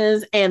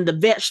stations and the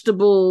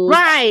vegetables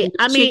Right. and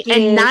the I mean, and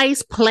chicken.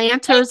 nice They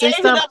planters and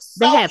gave it stuff. up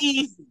They so have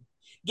easy.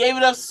 Gave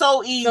it up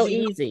so so easy. No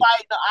easy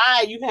fight, no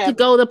eye. You to have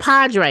go to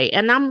Padre.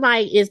 And I'm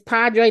like, is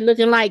Padre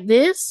looking like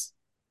this?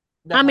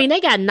 I no. mean, they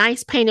got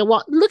nice painted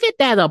wall. Look at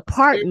that Everybody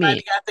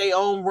apartment. got their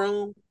own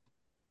room.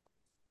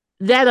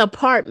 That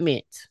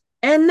apartment.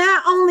 And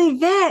not only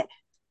that,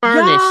 y'all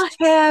Furnished.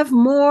 have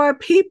more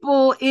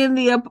people in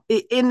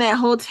that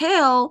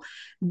hotel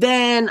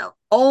than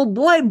old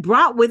boy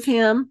brought with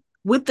him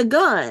with the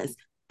guns.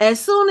 As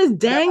soon as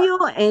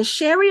Daniel and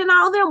Sherry and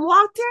all them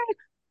walked in,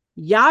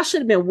 y'all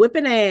should have been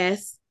whipping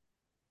ass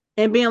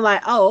and being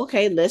like, "Oh,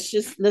 okay, let's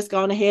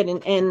go on ahead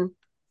and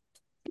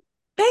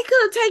they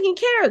could have taken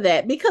care of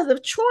that because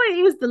if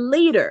Troy is the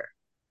leader,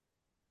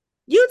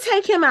 you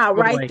take him out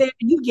right Troy. there.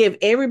 You give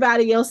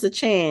everybody else a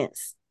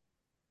chance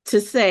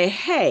to say,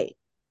 "Hey,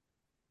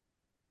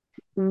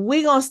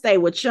 we gonna stay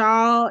with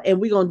y'all and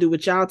we gonna do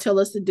what y'all tell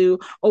us to do,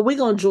 or we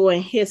gonna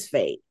join his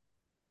fate."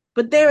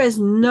 But there is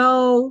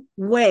no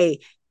way,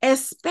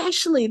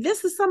 especially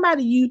this is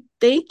somebody you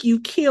think you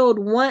killed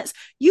once.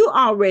 You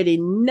already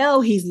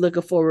know he's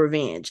looking for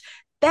revenge.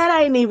 That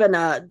He ain't would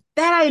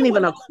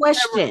even a not have.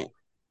 question.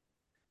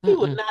 He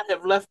would Mm-mm. not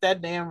have left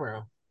that damn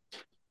room.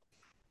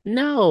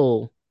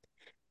 No.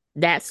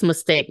 That's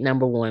mistake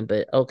number one,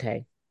 but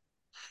okay.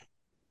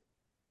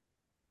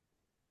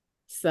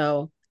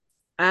 So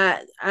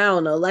I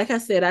don't know. Like I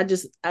said, I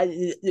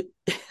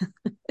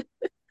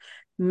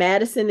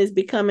Madison is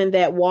becoming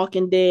that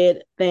Walking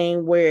Dead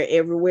thing where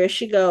everywhere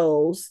she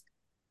goes,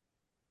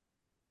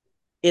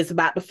 it's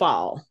about to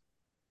fall.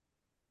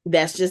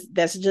 That's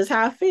just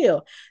how I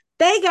feel.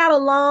 They got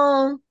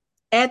along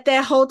at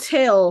that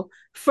hotel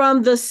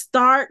from the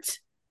start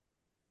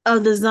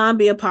of the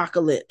zombie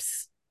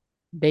apocalypse.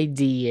 They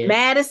did.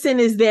 Madison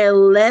is there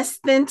less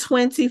than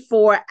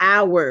 24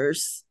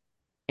 hours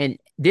And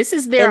this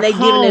is their and they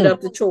giving it home. up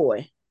to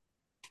Troy.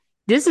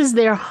 This is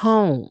their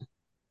home.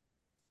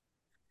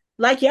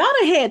 Like y'all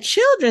done had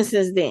children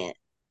since then.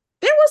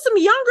 There was some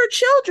younger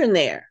children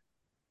there.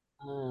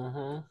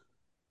 Mm-hmm.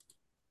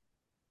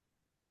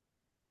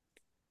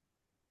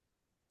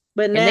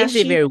 But And now they did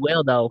she very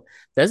well, though.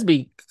 Let's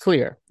be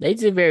clear. They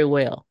did very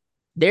well.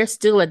 They're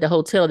still at the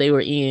hotel they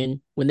were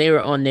in when they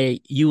were on their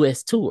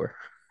US tour.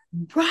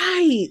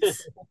 right.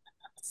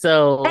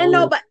 So Ain't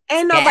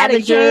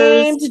nobody scavengers,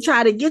 came to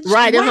try to get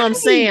right? you That's what I'm right.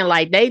 saying.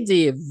 Like they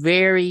did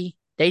very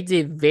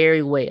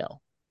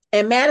well.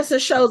 And Madison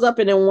shows up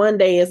and in one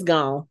day it's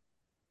gone.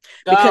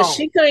 Gone.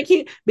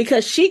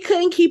 Because she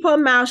couldn't keep her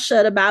mouth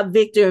shut about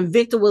Victor, and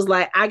Victor was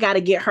like, I gotta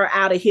get her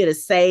out of here to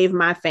save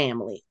my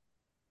family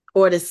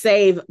or to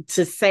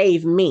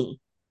save me.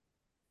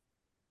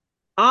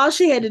 All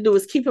she had to do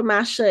was keep her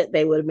mouth shut,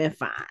 they would have been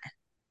fine.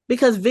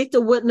 Because Victor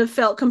wouldn't have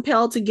felt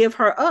compelled to give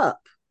her up.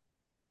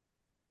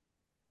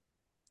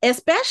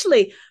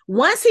 Especially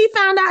once he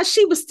found out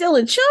she was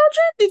stealing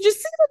children. Did you see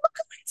the look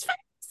on his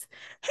face?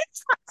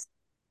 He's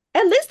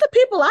like, at least the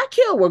people I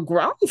killed were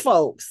grown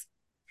folks.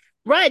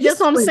 Right. You That's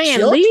what I'm stealing saying. At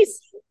children?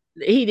 least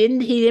he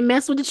didn't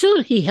mess with the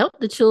children. He helped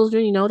the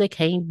children, they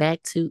came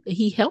back to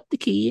he helped the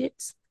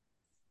kids.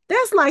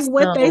 That's like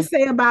what they So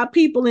say about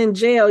people in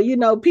jail.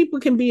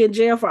 People can be in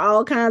jail for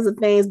all kinds of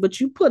things,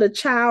 but you put a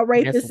child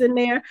that's rapist in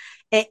there,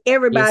 and it's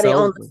everybody on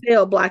over. the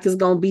cell block is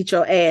gonna beat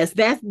your ass.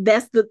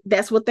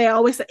 That's what they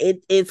always say.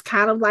 It's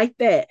kind of like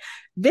that.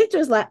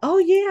 Victor's like, oh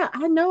yeah,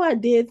 I know I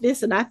did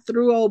this, and I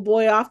threw old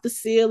boy off the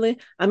ceiling.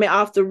 I mean,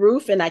 off the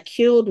roof, and I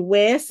killed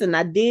Wes, and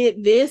I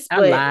did this, I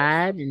but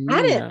lied and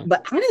I didn't.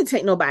 But I didn't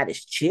take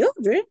nobody's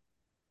children.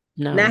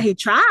 Now no. he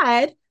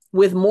tried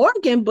with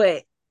Morgan,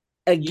 but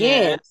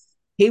again, Yes.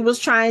 he was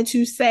trying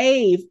to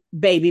save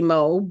Baby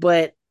Mo,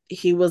 but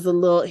he went a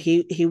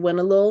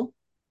little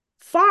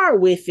far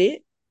with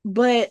it.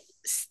 But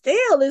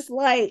still, it's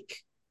like,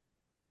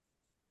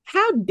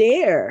 how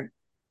dare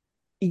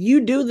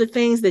you do the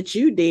things that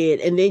you did,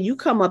 and then you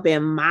come up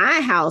in my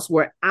house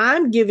where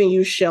I'm giving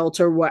you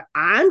shelter, where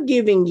I'm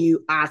giving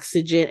you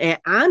oxygen, and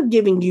I'm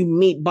giving you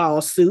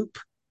meatball soup,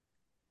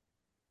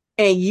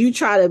 and you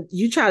try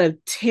to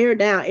tear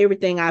down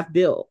everything I've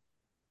built.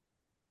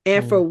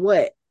 And for Mm.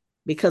 what?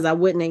 Because I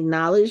wouldn't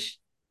acknowledge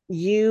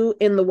you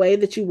in the way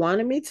that you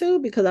wanted me to,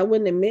 because I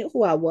wouldn't admit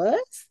who I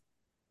was.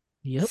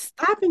 Yep.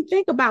 Stop and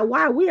think about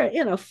why we are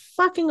in a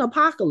fucking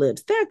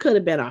apocalypse. There could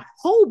have been a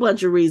whole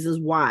bunch of reasons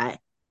why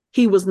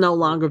he was no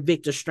longer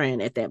Victor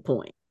Strand at that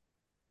point.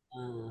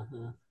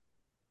 Mm-hmm.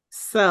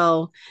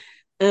 So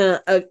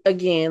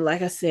again,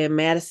 like I said,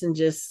 Madison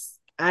just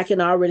I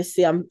can already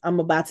see I'm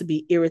about to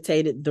be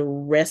irritated the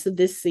rest of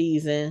this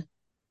season.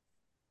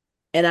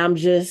 And I'm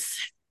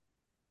just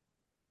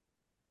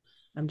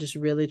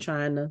really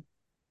trying to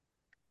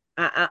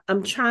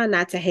I'm trying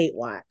not to hate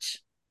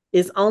watch.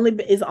 It's only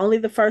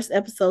the first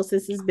episode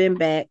since it's been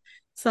back.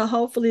 So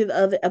hopefully the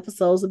other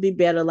episodes will be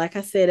better. Like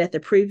I said at the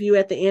preview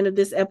at the end of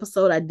this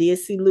episode, I did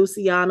see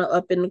Luciana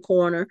up in the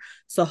corner.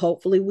 So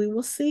hopefully we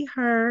will see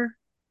her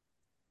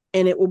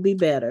and it will be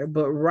better.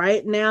 But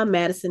right now,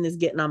 Madison is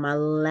getting on my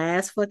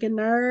last fucking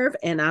nerve,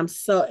 and I'm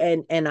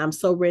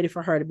so ready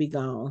for her to be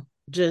gone.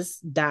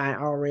 Just die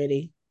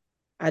already.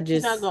 I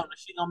She's not just gonna.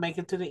 She's gonna make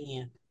it to the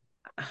end.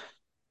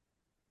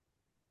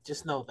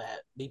 Just know that.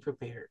 Be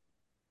prepared.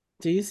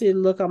 do you see the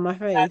look on my How,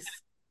 face?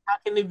 how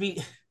can it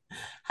be?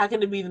 How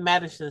can it be the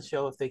Madison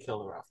show if they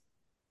kill her off?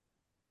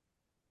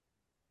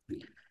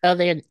 Oh,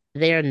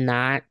 they're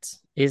not.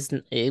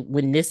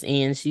 When this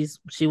ends,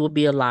 she will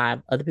be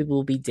alive. Other people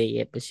will be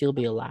dead, but she'll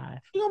be alive.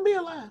 She's gonna be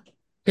alive.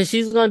 Because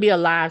she's gonna be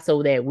alive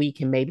so that we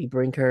can maybe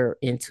bring her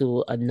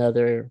into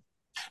another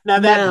Now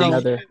that makes No,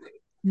 another. sense.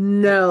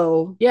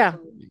 no. Yeah,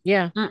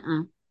 yeah.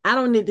 Mm-mm. I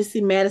don't need to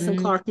see Madison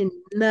Hmm. Clark in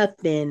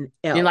nothing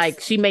And else. like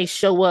she may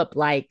show up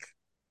like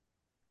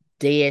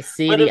Dead But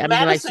City. if I mean, like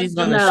Madison she's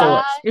do gonna show No,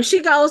 up. die, if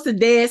she goes to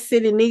Dead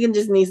City, Negan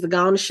just needs to go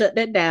on and shut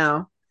that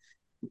down.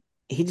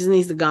 He just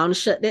needs to go on and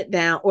shut that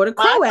down, or my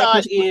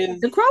thought is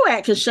The Crow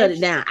Act can shut if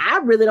it down. I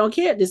really don't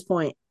care at this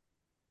point.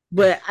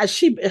 But her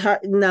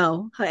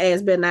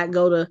ass better not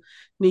go to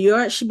New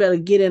York. She better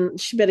get in.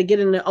 She better get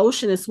in the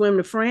ocean and swim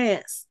to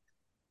France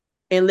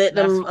and let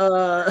that's them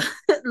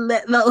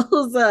let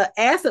those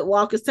acid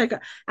walkers take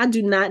her. I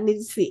do not need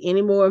to see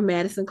any more of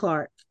Madison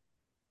Clark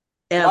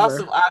loss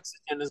ever. of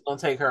oxygen is gonna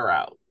take her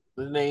out.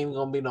 There ain't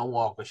gonna be no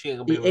walker. She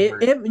ain't gonna be able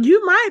to breathe.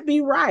 You might be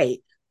right.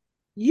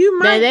 You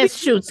Now might be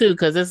that's true too,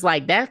 because it's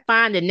like that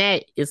finding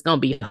that is gonna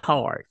be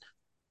hard.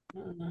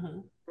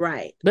 Mm-hmm.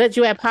 right. But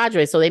you have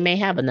Padre, so they may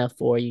have enough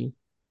for you.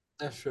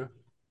 That's true.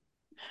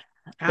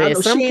 I But don't at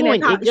know. some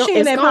point, She ain't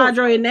it's that going.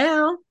 Padre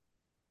now.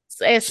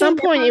 At She some ain't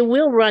that point, Padre. it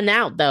will run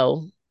out,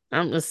 though.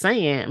 I'm just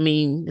saying. I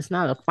mean, it's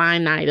not a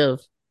finite of.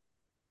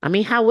 I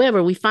mean,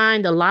 however, we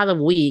find a lot of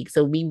wigs,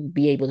 so we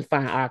be able to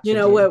find You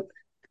know oxygen.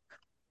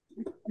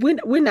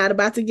 what? We're not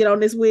about to get on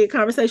this weird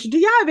conversation. Do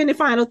y'all have any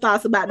final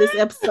thoughts about this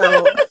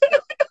episode?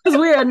 Because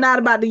we are not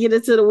about to get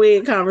into the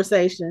weird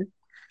conversation.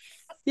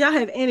 Y'all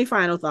have any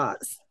final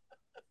thoughts?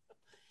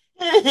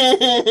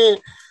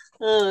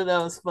 Oh, that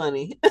was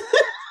funny.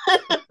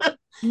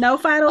 No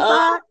final uh,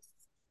 thought?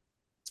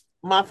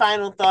 my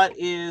final thought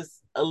is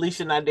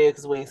Alicia not dead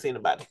because we ain't seen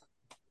about it.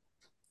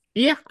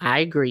 Yeah, I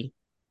agree.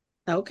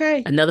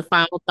 Okay. Another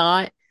final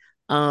thought.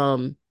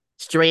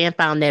 Strand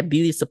found that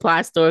beauty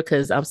supply store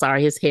because I'm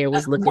sorry, his hair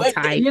was looking Wait,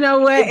 tight. You know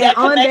what? hit And that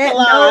on connect that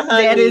line, note,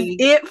 that is honey.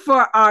 it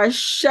for our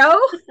show.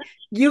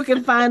 You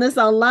can find us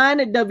online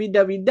at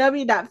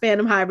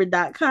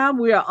www.fandomhybrid.com.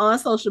 We are on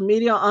social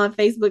media on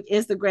Facebook,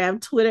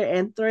 Instagram, Twitter,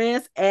 and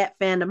Threads at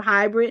Fandom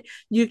Hybrid.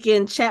 You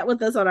can chat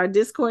with us on our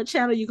Discord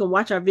channel. You can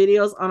watch our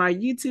videos on our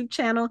YouTube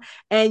channel,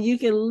 and you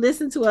can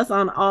listen to us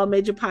on all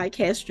major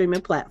podcast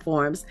streaming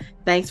platforms.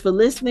 Thanks for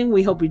listening.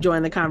 We hope you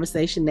join the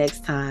conversation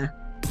next time.